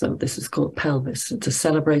another. So this is called Pelvis. It's a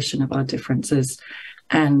celebration of our differences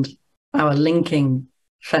and our linking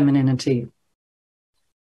femininity.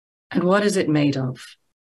 And what is it made of?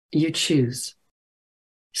 You choose.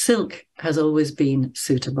 Silk has always been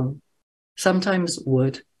suitable, sometimes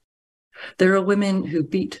wood. There are women who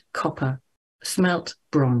beat copper, smelt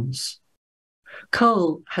bronze.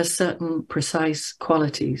 Coal has certain precise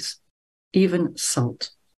qualities, even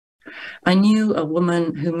salt. I knew a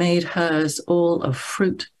woman who made hers all of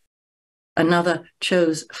fruit. Another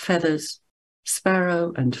chose feathers,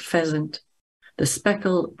 sparrow and pheasant, the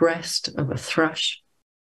speckled breast of a thrush.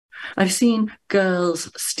 I've seen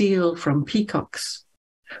girls steal from peacocks,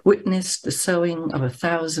 witnessed the sewing of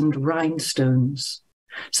 1,000 rhinestones.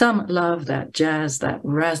 Some love that jazz, that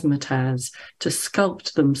razzmatazz, to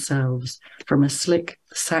sculpt themselves from a slick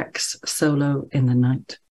sax solo in the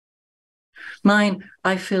night. Mine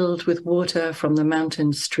I filled with water from the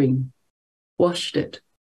mountain stream, washed it.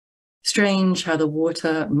 Strange how the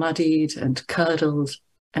water muddied and curdled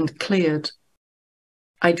and cleared.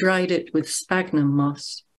 I dried it with sphagnum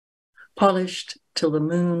moss, polished till the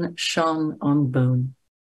moon shone on bone.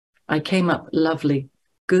 I came up lovely,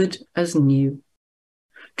 good as new.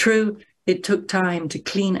 True, it took time to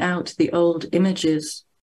clean out the old images.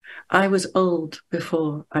 I was old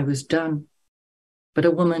before I was done. But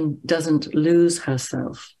a woman doesn't lose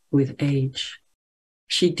herself with age.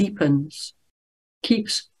 She deepens,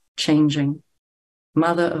 keeps changing.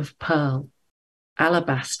 Mother of pearl,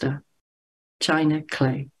 alabaster, china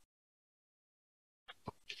clay.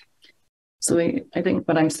 So I think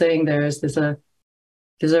what I'm saying there is there's a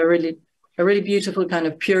really beautiful kind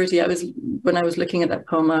of purity. When I was looking at that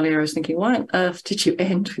poem earlier, I was thinking, why on earth did you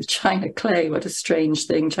end with china clay? What a strange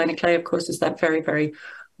thing. China clay, of course, is that very, very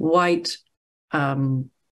white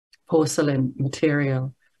porcelain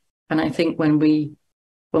material. And I think when we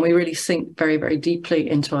really sink very, very deeply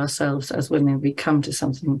into ourselves as women, we come to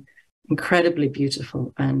something incredibly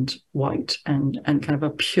beautiful and white and kind of a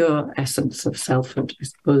pure essence of selfhood. I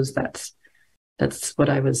suppose that's what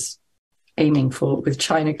I was aiming for with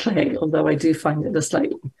china clay, although I do find it a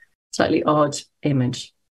slightly odd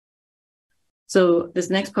image. So this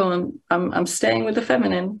next poem, I'm staying with the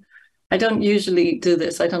feminine. I don't usually do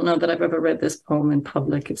this. I don't know that I've ever read this poem in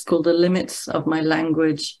public. It's called The Limits of My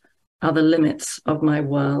Language Are the Limits of My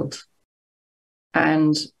World.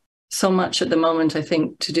 And so much at the moment, I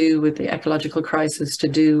think, to do with the ecological crisis, to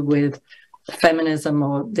do with feminism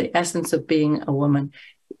or the essence of being a woman,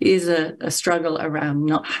 is a struggle around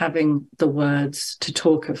not having the words to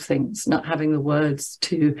talk of things, not having the words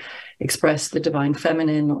to express the divine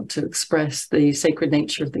feminine or to express the sacred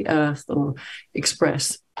nature of the earth or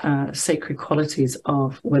express sacred qualities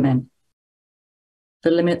of women. The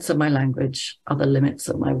limits of my language are the limits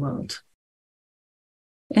of my world.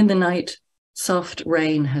 In the night, soft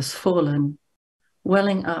rain has fallen,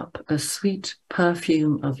 welling up a sweet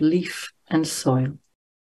perfume of leaf and soil.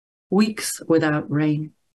 Weeks without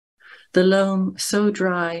rain. The loam so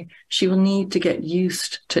dry, she will need to get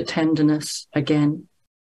used to tenderness again.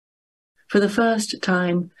 For the first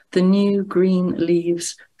time, the new green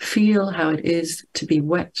leaves feel how it is to be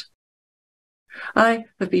wet. I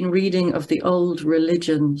have been reading of the old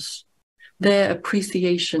religions, their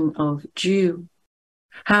appreciation of dew,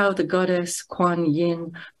 how the goddess Kuan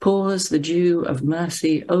Yin pours the dew of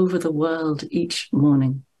mercy over the world each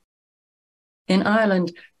morning. In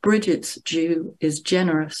Ireland, Bridget's dew is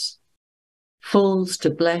generous, falls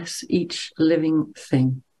to bless each living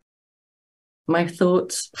thing. My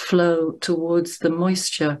thoughts flow towards the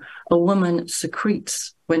moisture a woman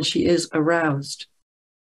secretes when she is aroused.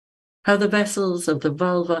 How the vessels of the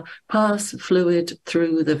vulva pass fluid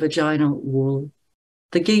through the vaginal wall,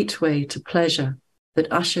 the gateway to pleasure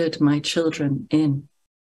that ushered my children in.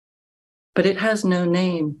 But it has no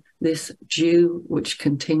name, this dew which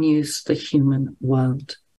continues the human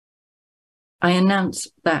world. I announce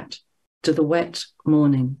that to the wet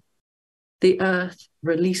morning, the earth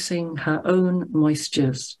releasing her own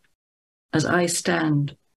moistures as I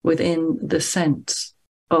stand within the scents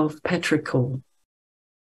of petrichor.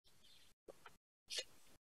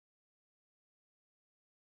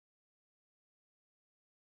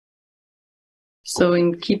 So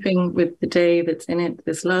in keeping with the day that's in it,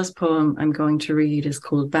 this last poem I'm going to read is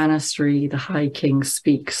called Banistery, the High King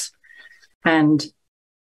Speaks. And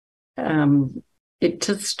it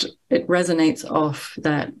resonates off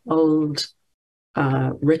that old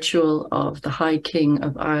ritual of the High King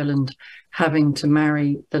of Ireland having to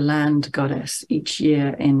marry the land goddess each year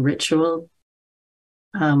in ritual.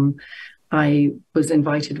 I was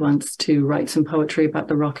invited once to write some poetry about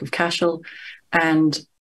the Rock of Cashel, and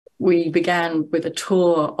we began with a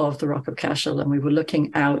tour of the Rock of Cashel, and we were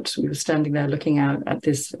standing there looking out at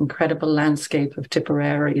this incredible landscape of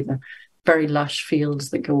Tipperary, the very lush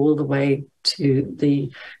fields that go all the way to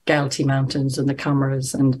the Galtee Mountains and the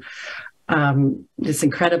Comeraghs, and this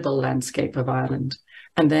incredible landscape of Ireland.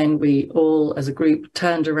 And then we all, as a group,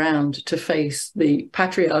 turned around to face the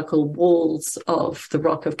patriarchal walls of the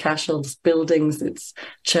Rock of Cashel's buildings, its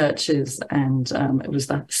churches, and it was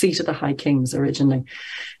the seat of the High Kings originally.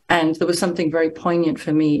 And there was something very poignant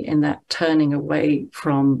for me in that turning away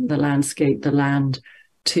from the landscape, the land,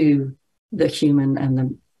 to the human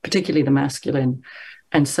and particularly the masculine.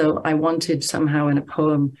 And so I wanted somehow in a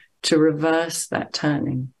poem to reverse that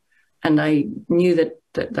turning. And I knew that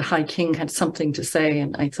the High King had something to say,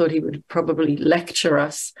 and I thought he would probably lecture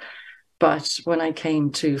us. But when I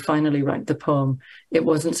came to finally write the poem, it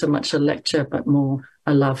wasn't so much a lecture, but more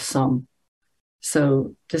a love song.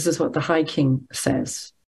 So this is what the High King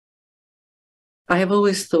says. I have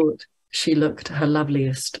always thought she looked her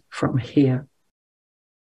loveliest from here.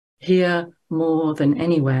 Here more than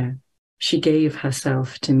anywhere, she gave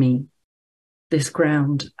herself to me, this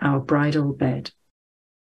ground our bridal bed.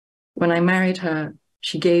 When I married her,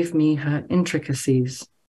 she gave me her intricacies,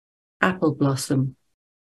 apple blossom,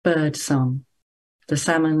 bird song, the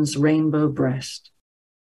salmon's rainbow breast,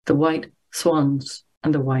 the white swans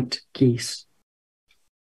and the white geese.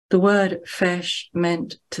 The word fesh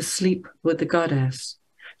meant to sleep with the goddess,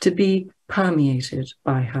 to be permeated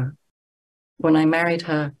by her. When I married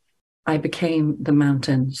her, I became the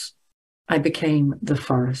mountains. I became the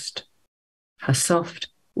forest. Her soft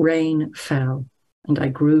rain fell, and I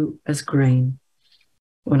grew as grain.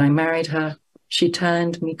 When I married her, she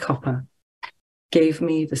turned me copper, gave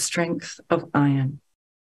me the strength of iron.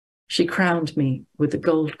 She crowned me with the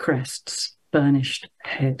gold crest's burnished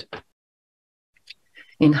head.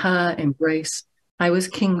 In her embrace, I was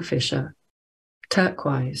kingfisher,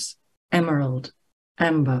 turquoise, emerald,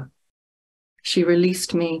 amber. She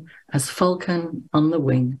released me as falcon on the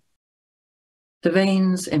wing. The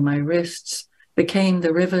veins in my wrists became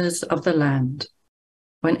the rivers of the land.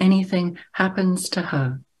 When anything happens to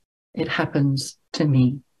her, it happens to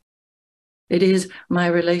me. It is my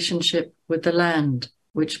relationship with the land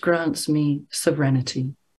which grants me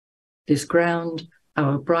sovereignty, this ground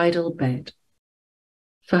our bridal bed.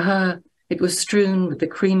 For her, it was strewn with the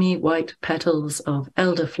creamy white petals of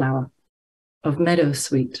elderflower, of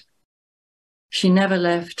meadowsweet. She never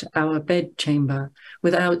left our bedchamber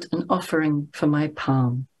without an offering for my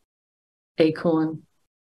palm. Acorn,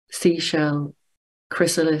 seashell,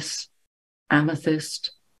 chrysalis,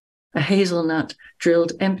 amethyst, a hazelnut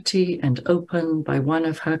drilled empty and open by one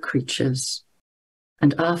of her creatures.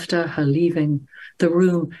 And after her leaving, the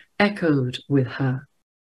room echoed with her,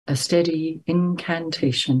 a steady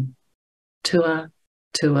incantation, Tua,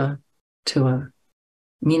 Tua, Tua,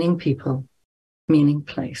 meaning people, meaning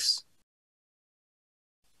place.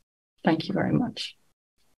 Thank you very much.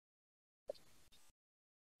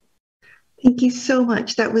 Thank you so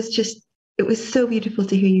much. That was just, it was so beautiful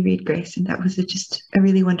to hear you read, Grace, and that was just a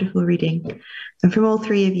really wonderful reading. And from all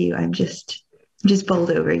three of you, I'm just bowled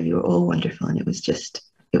over. You were all wonderful, and it was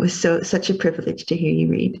such a privilege to hear you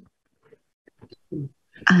read.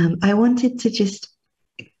 I wanted to just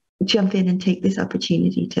jump in and take this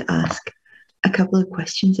opportunity to ask a couple of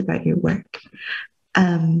questions about your work.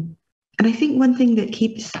 And I think one thing that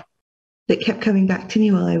kept coming back to me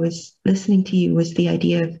while I was listening to you was the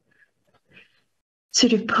idea of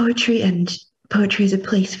sort of poetry and poetry as a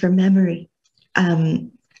place for memory.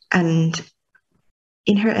 And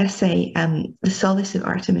in her essay, The Solace of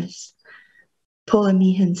Artemis, Paula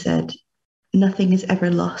Meehan said, "Nothing is ever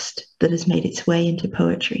lost that has made its way into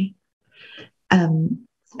poetry." And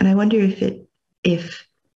I wonder if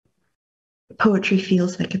poetry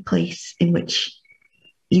feels like a place in which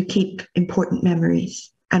you keep important memories,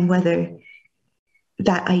 and whether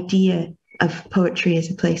that idea of poetry as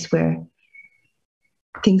a place where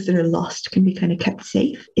things that are lost can be kind of kept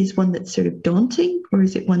safe is one that's sort of daunting, or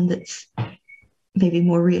is it one that's maybe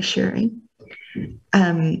more reassuring?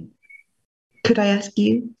 Could I ask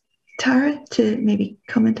you, Tara, to maybe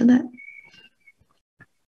comment on that?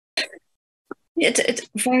 It's a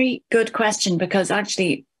very good question, because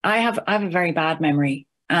actually I have a very bad memory,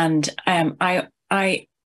 and I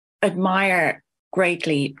admire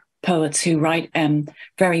greatly poets who write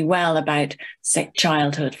very well about, say,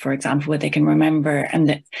 childhood, for example, where they can remember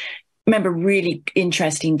really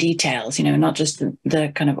interesting details, not just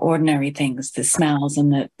the kind of ordinary things, the smells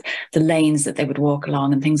and the lanes that they would walk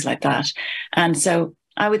along and things like that. And so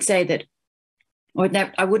I would say that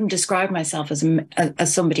I wouldn't describe myself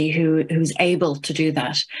as somebody who's able to do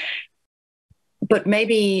that. But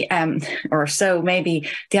maybe, maybe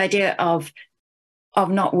the idea of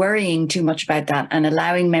not worrying too much about that and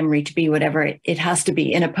allowing memory to be whatever it has to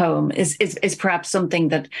be in a poem is perhaps something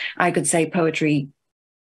that I could say poetry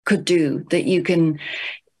could do, that you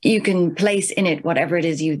can place in it whatever it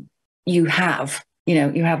is you have,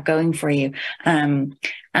 you have going for you. And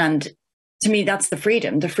to me, that's the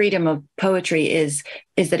freedom. The freedom of poetry is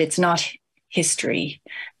that it's not history,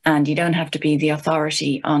 and you don't have to be the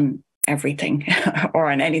authority on everything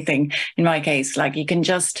or on anything. In my case, like, you can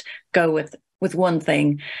just go with one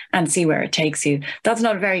thing and see where it takes you. That's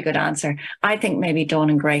not a very good answer. I think maybe Dawn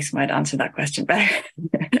and Grace might answer that question better.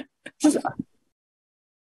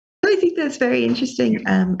 I think that's very interesting.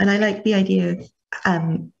 And I like the idea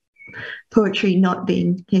of poetry not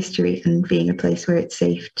being history and being a place where it's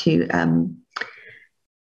safe to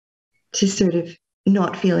sort of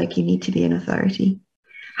not feel like you need to be an authority.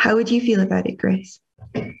 How would you feel about it, Grace?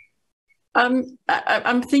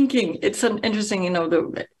 I'm thinking it's an interesting,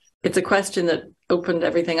 it's a question that opened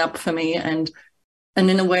everything up for me. And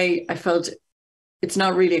in a way, I felt it's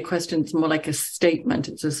not really a question. It's more like a statement.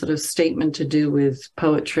 It's a sort of statement to do with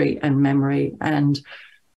poetry and memory. And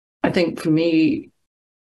I think for me,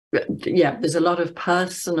 yeah, there's a lot of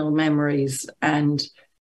personal memories, and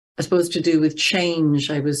I suppose to do with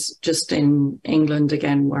change. I was just in England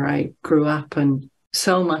again, where I grew up, and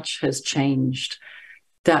so much has changed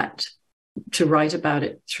that to write about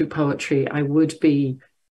it through poetry, I would be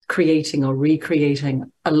creating or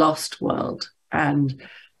recreating a lost world. And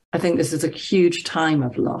I think this is a huge time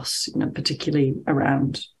of loss, particularly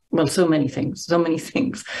around, well, so many things,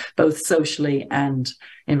 both socially and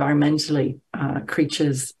environmentally.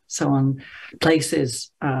 Creatures, so on,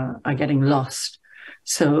 places are getting lost.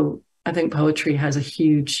 So I think poetry has a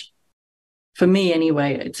huge, for me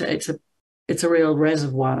anyway, it's a real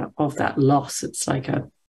reservoir of that loss. It's like a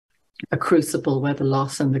crucible where the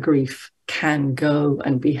loss and the grief can go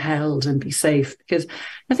and be held and be safe. Because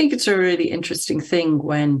I think it's a really interesting thing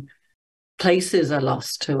when places are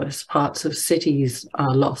lost to us, parts of cities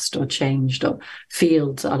are lost or changed, or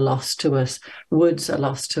fields are lost to us, woods are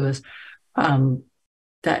lost to us.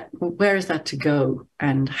 That where is that to go,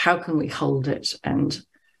 and how can we hold it, and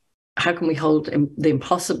how can we hold the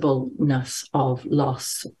impossibleness of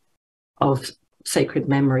loss, of sacred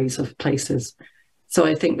memories of places? So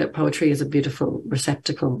I think that poetry is a beautiful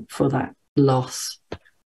receptacle for that loss.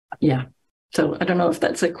 Yeah. So I don't know if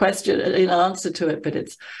that's a question, an answer to it, but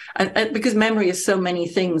it's because memory is so many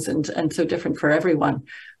things and so different for everyone.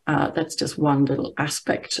 That's just one little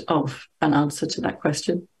aspect of an answer to that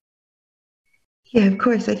question. Yeah, of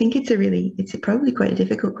course. I think it's probably quite a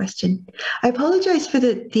difficult question. I apologize for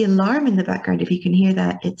the alarm in the background. If you can hear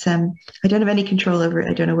that, it's I don't have any control over it.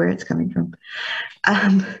 I don't know where it's coming from.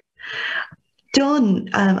 Dawn,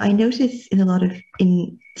 I notice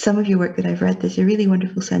in some of your work that I've read, there's a really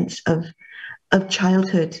wonderful sense of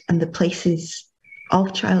childhood and the places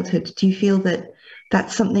of childhood. Do you feel that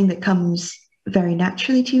that's something that comes very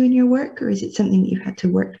naturally to you in your work, or is it something that you've had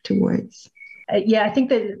to work towards? Yeah, I think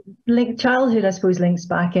that childhood, I suppose, links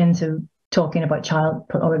back into talking about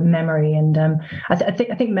memory, and I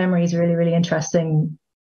think memory is a really, really interesting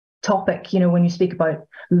topic. When you speak about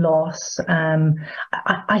loss,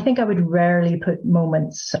 I think I would rarely put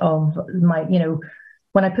moments of my,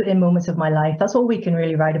 when I put in moments of my life, that's all we can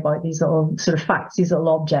really write about, these little sort of facts, these little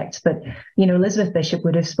objects. But Elizabeth Bishop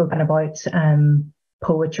would have spoken about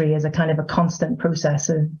poetry as a kind of a constant process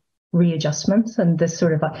of readjustment, and this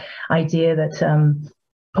sort of idea that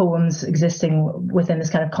poems existing within this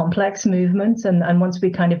kind of complex movement, and once we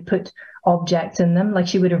kind of put objects in them, like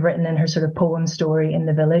she would have written in her sort of poem Story in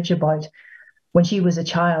the Village about when she was a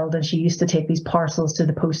child and she used to take these parcels to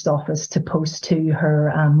the post office to post to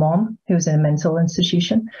her mom, who was in a mental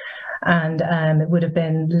institution. And it would have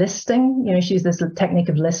been listing, she used this technique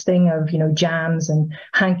of listing of, jams and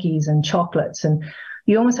hankies and chocolates. And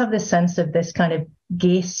you almost have this sense of this kind of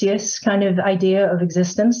gaseous kind of idea of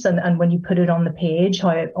existence. And when you put it on the page,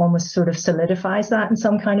 how it almost sort of solidifies that in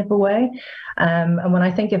some kind of a way. And when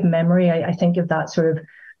I think of memory, I think of that sort of,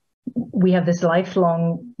 we have this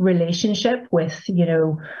lifelong relationship with,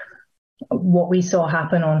 what we saw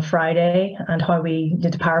happen on Friday, and how we,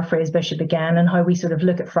 to paraphrase Bishop again, and how we sort of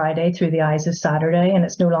look at Friday through the eyes of Saturday, and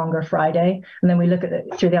it's no longer Friday. And then we look at it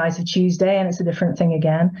through the eyes of Tuesday, and it's a different thing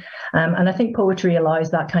again. And I think poetry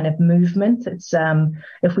allows that kind of movement. It's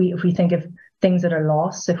if we think of things that are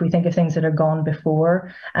lost, if we think of things that are gone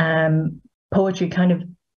before, poetry kind of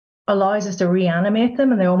allows us to reanimate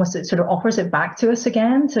them, and it sort of offers it back to us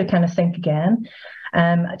again to kind of think again.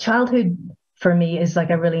 Childhood for me is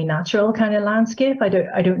like a really natural kind of landscape. I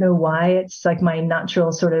don't know why. It's like my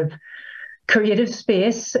natural sort of creative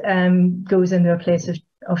space goes into a place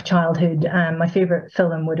of childhood. My favorite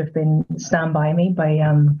film would have been Stand By Me by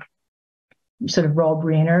sort of Rob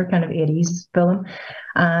Reiner, kind of 80s film.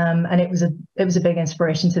 And it was a big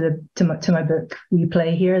inspiration to my book We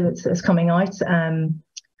Play Here that's coming out.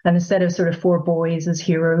 And instead of sort of 4 boys as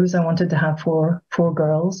heroes, I wanted to have four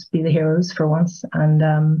girls be the heroes for once.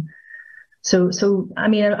 And so I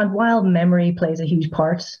mean, and while memory plays a huge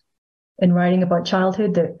part in writing about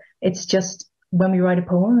childhood, that it's just when we write a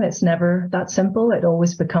poem, it's never that simple. It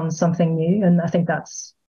always becomes something new, and I think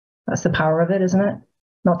that's the power of it, isn't it?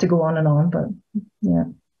 Not to go on, but yeah.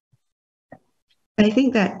 I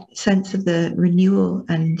think that sense of the renewal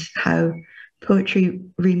and how poetry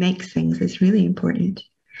remakes things is really important.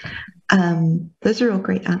 Those are all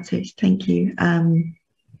great answers. Thank you.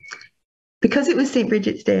 Because it was St.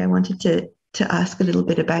 Bridget's Day, I wanted to ask a little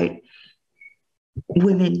bit about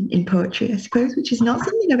women in poetry, I suppose, which is not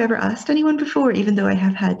something I've ever asked anyone before, even though I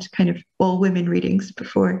have had kind of all women readings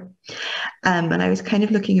before. And I was kind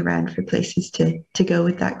of looking around for places to go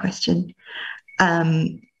with that question.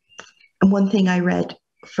 And one thing I read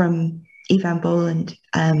from Evan Boland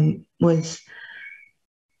was,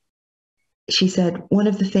 she said, one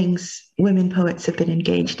of the things women poets have been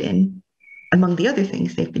engaged in, among the other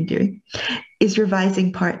things they've been doing, is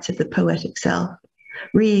revising parts of the poetic self,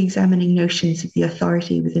 re-examining notions of the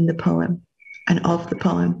authority within the poem and of the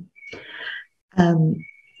poem. And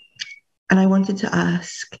I wanted to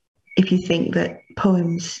ask if you think that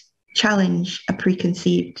poems challenge a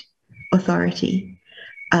preconceived authority,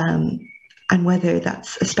 and whether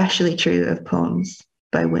that's especially true of poems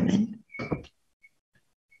by women.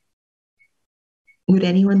 Would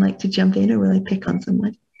anyone like to jump in, or will I pick on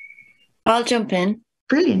someone? I'll jump in.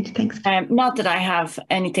 Brilliant, thanks. Not that I have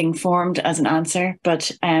anything formed as an answer,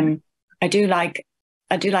 but I do like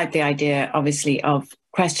the idea, obviously, of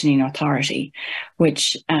questioning authority,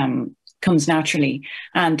 which comes naturally.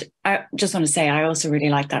 And I just want to say, I also really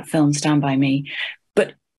like that film Stand By Me.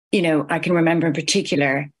 But I can remember in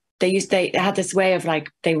particular, they had this way of, like,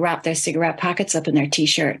 they wrapped their cigarette packets up in their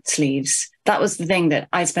t-shirt sleeves. That was the thing that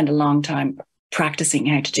I spent a long time practicing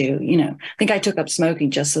how to do. I think I took up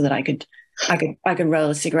smoking just so that I could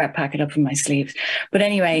roll a cigarette packet up in my sleeves. But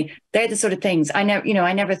anyway, they're the sort of things I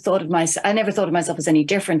never thought of myself as any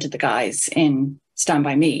different to the guys in Stand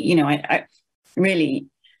By Me. I really,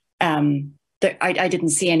 I didn't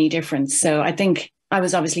see any difference. So I think I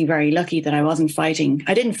was obviously very lucky that I wasn't fighting.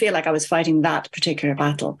 I didn't feel like I was fighting that particular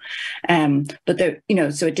battle. But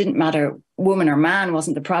so it didn't matter, woman or man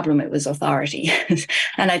wasn't the problem, it was authority.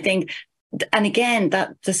 And I think, and again,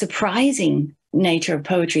 that the surprising nature of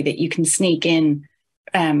poetry, that you can sneak in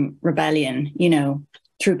rebellion,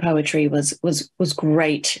 through poetry was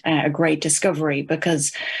great, a great discovery,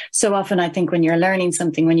 because so often I think when you're learning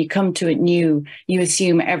something, when you come to it new, you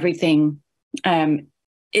assume everything,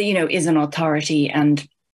 is an authority, and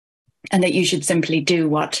that you should simply do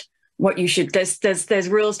what you should. There's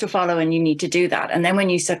rules to follow, and you need to do that. And then when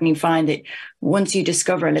you suddenly find that once you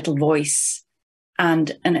discover a little voice,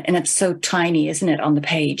 and it's so tiny, isn't it, on the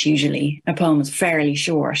page? Usually a poem is fairly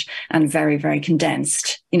short and very, very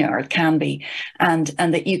condensed, or it can be, and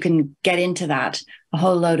that you can get into that, a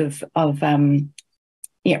whole load of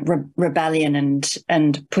rebellion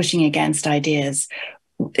and pushing against ideas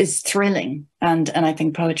is thrilling, and I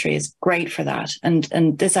think poetry is great for that.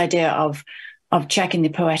 And this idea of checking the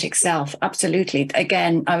poetic self, absolutely.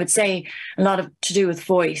 Again, I would say a lot of to do with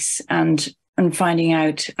voice and finding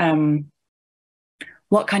out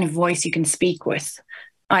what kind of voice you can speak with.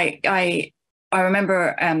 I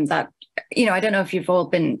remember that, I don't know if you've all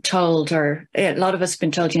been told, or a lot of us have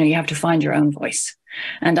been told, you have to find your own voice.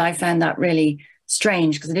 And I found that really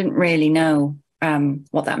strange, because I didn't really know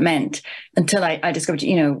what that meant until I discovered,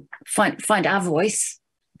 find a voice.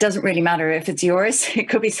 Doesn't really matter if it's yours, it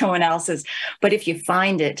could be someone else's, but if you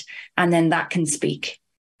find it, and then that can speak,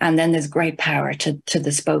 and then there's great power to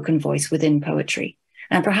the spoken voice within poetry.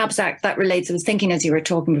 And perhaps that relates. I was thinking as you were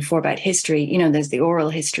talking before about history, there's the oral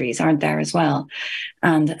histories, aren't there, as well,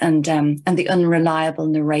 and the unreliable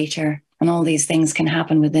narrator, and all these things can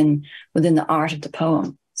happen within the art of the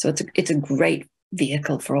poem. So it's a great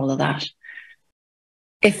vehicle for all of that.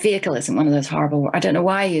 If vehicle isn't one of those horrible words, I don't know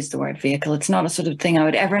why I use the word vehicle. It's not a sort of thing I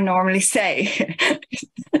would ever normally say.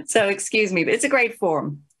 So excuse me, but it's a great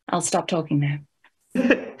form. I'll stop talking now.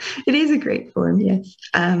 It is a great form, yes.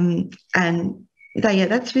 And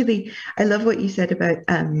that's really, I love what you said about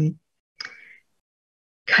kind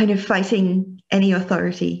of fighting any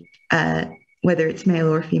authority, whether it's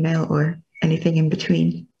male or female or anything in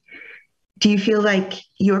between. Do you feel like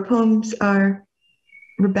your poems are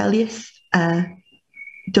rebellious?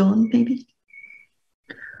 Dawn, maybe?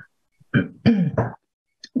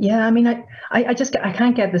 Yeah, I mean, I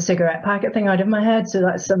can't get the cigarette packet thing out of my head, so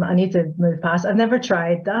that's something I need to move past. I've never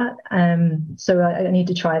tried that, so I need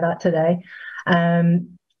to try that today.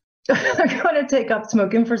 I'm going to take up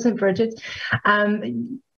smoking for St. Bridget's.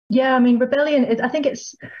 Yeah, I mean, rebellion is, I think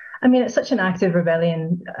it's, I mean, it's such an active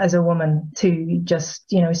rebellion as a woman to just,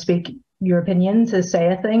 you know, speak your opinion, to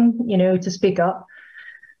say a thing, you know, to speak up.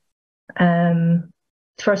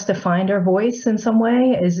 For us to find our voice in some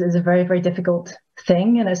way is a very, very difficult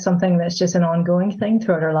thing. And it's something that's just an ongoing thing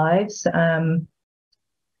throughout our lives.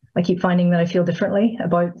 I keep finding that I feel differently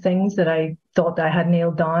about things that I thought that I had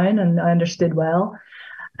nailed down and I understood well.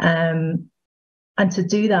 And to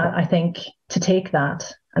do that, I think, to take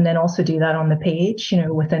that and then also do that on the page, you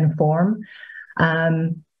know, within form,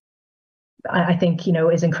 I think, you know,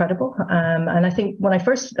 is incredible. And I think when I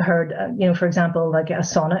first heard, you know, for example, like a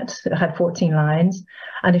sonnet that had 14 lines,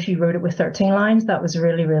 and if you wrote it with 13 lines, that was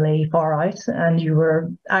really, really far out. And you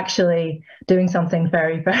were actually doing something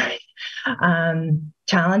very, very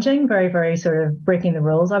challenging, very, very sort of breaking the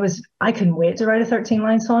rules. I couldn't wait to write a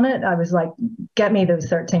 13-line sonnet. I was like, get me those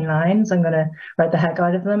 13 lines. I'm going to write the heck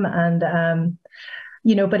out of them. And,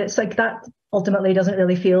 you know, but it's like that ultimately doesn't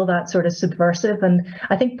really feel that sort of subversive. And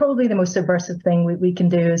I think probably the most subversive thing we can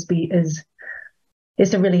do is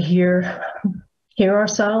to really hear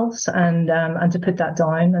ourselves and to put that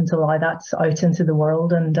down and to allow that out into the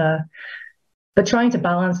world. And but trying to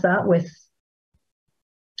balance that with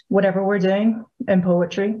whatever we're doing in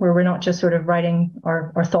poetry, where we're not just sort of writing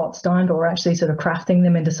our thoughts down, but we're actually sort of crafting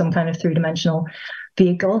them into some kind of three-dimensional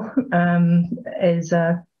vehicle,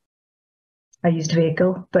 I used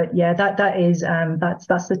vehicle, but yeah, that's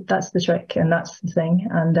the trick, and that's the thing,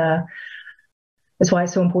 and that's why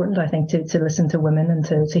it's so important, I think, to listen to women and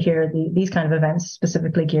to hear these kind of events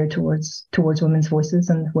specifically geared towards women's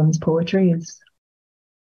voices and women's poetry is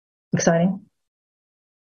exciting.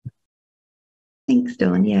 Thanks,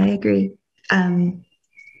 Dawn. Yeah, I agree.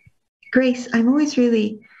 Grace, I'm always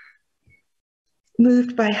really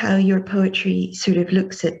moved by how your poetry sort of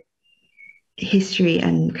looks at history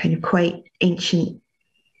and kind of quite ancient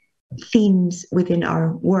themes within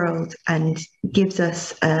our world and gives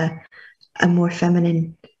us a more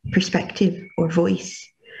feminine perspective or voice.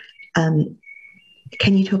 Can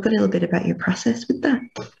you talk a little bit about your process with that?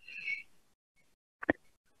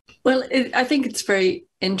 Well, I think it's very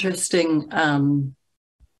interesting,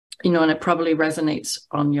 you know, and it probably resonates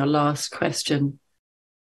on your last question.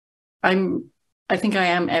 I think I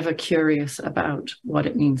am ever curious about what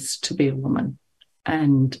it means to be a woman.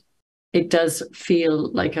 And it does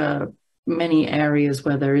feel like many areas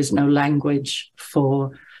where there is no language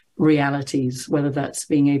for realities, whether that's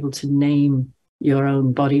being able to name your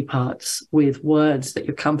own body parts with words that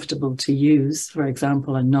you're comfortable to use, for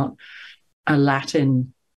example, and not a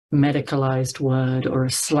Latin medicalized word or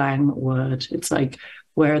a slang word. It's like,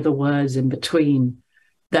 where are the words in between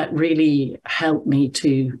that really help me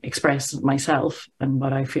to express myself and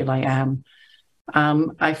what I feel I am.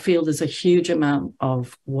 I feel there's a huge amount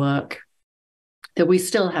of work that we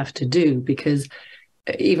still have to do, because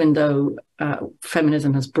even though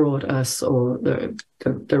feminism has brought us, or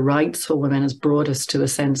the rights for women has brought us to a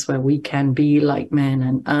sense where we can be like men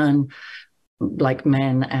and earn like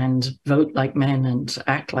men and vote like men and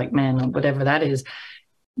act like men, or whatever that is,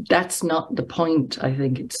 that's not the point. I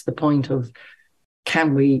think it's the point of,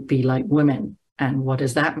 can we be like women? And what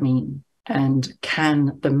does that mean? And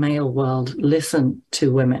can the male world listen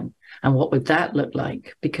to women? And what would that look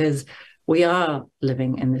like? Because we are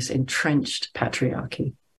living in this entrenched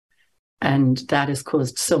patriarchy. And that has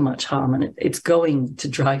caused so much harm. And it's going to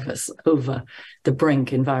drive us over the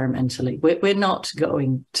brink environmentally. We're not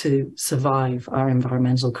going to survive our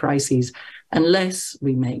environmental crises unless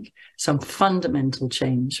we make some fundamental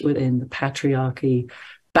change within the patriarchy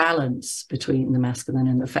balance between the masculine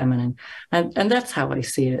and the feminine. And that's how I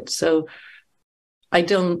see it. So I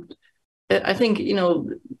think, you know,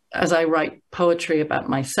 as I write poetry about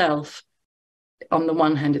myself, on the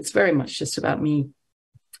one hand, it's very much just about me.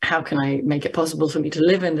 How can I make it possible for me to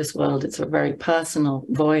live in this world? It's a very personal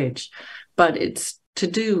voyage, but it's to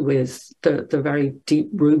do with the very deep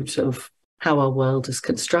root of how our world is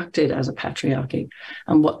constructed as a patriarchy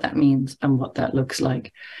and what that means and what that looks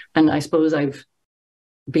like. And I suppose I've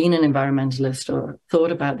been an environmentalist or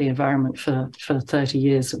thought about the environment for 30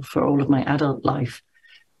 years, for all of my adult life.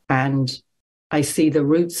 And I see the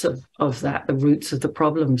roots of that, the roots of the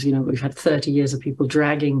problems. You know, we've had 30 years of people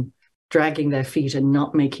dragging their feet and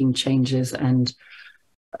not making changes. And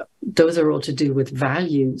those are all to do with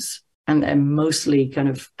values, and they're mostly kind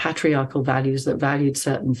of patriarchal values that valued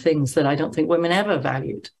certain things that I don't think women ever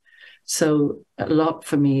valued. So a lot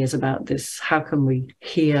for me is about this. How can we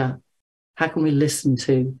hear? How can we listen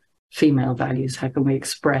to female values? How can we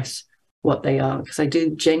express what they are, because I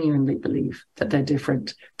do genuinely believe that they're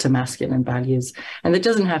different to masculine values. And it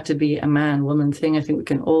doesn't have to be a man-woman thing. I think we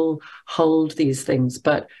can all hold these things,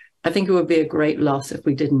 but I think it would be a great loss if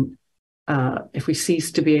we didn't, if we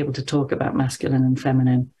ceased to be able to talk about masculine and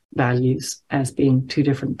feminine values as being two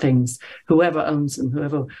different things. Whoever owns them,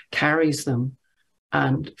 whoever carries them,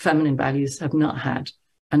 and feminine values have not had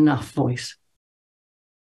enough voice.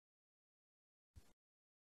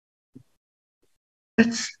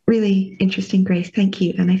 That's really interesting, Grace. Thank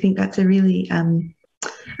you. And I think that's a really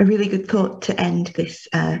good thought to end this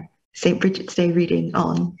St. Bridget's Day reading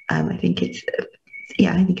on. I think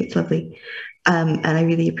it's lovely. And I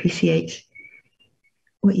really appreciate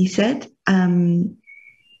what you said. I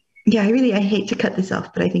hate to cut this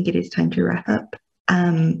off, but I think it is time to wrap up.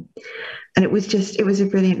 And it was a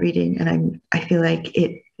brilliant reading, and I feel like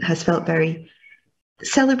it has felt very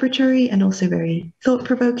celebratory and also very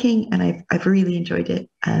thought-provoking, and I've really enjoyed it.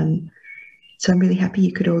 So I'm really happy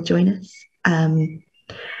you could all join us. And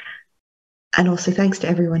also thanks to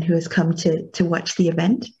everyone who has come to watch the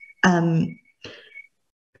event.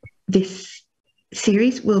 This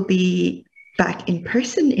series will be back in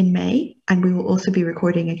person in May, and we will also be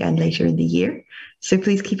recording again later in the year. So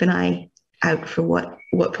please keep an eye out for what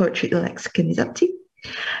Poetry at the Lexicon is up to.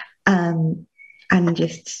 And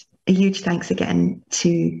just a huge thanks again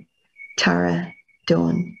to Tara,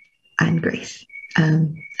 Dawn, and Grace.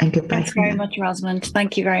 And goodbye. Thanks very much, Rosamund.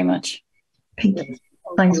 Thank you very much. Thank you.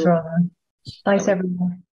 Thanks, Rosamund. Thanks,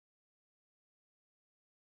 everyone.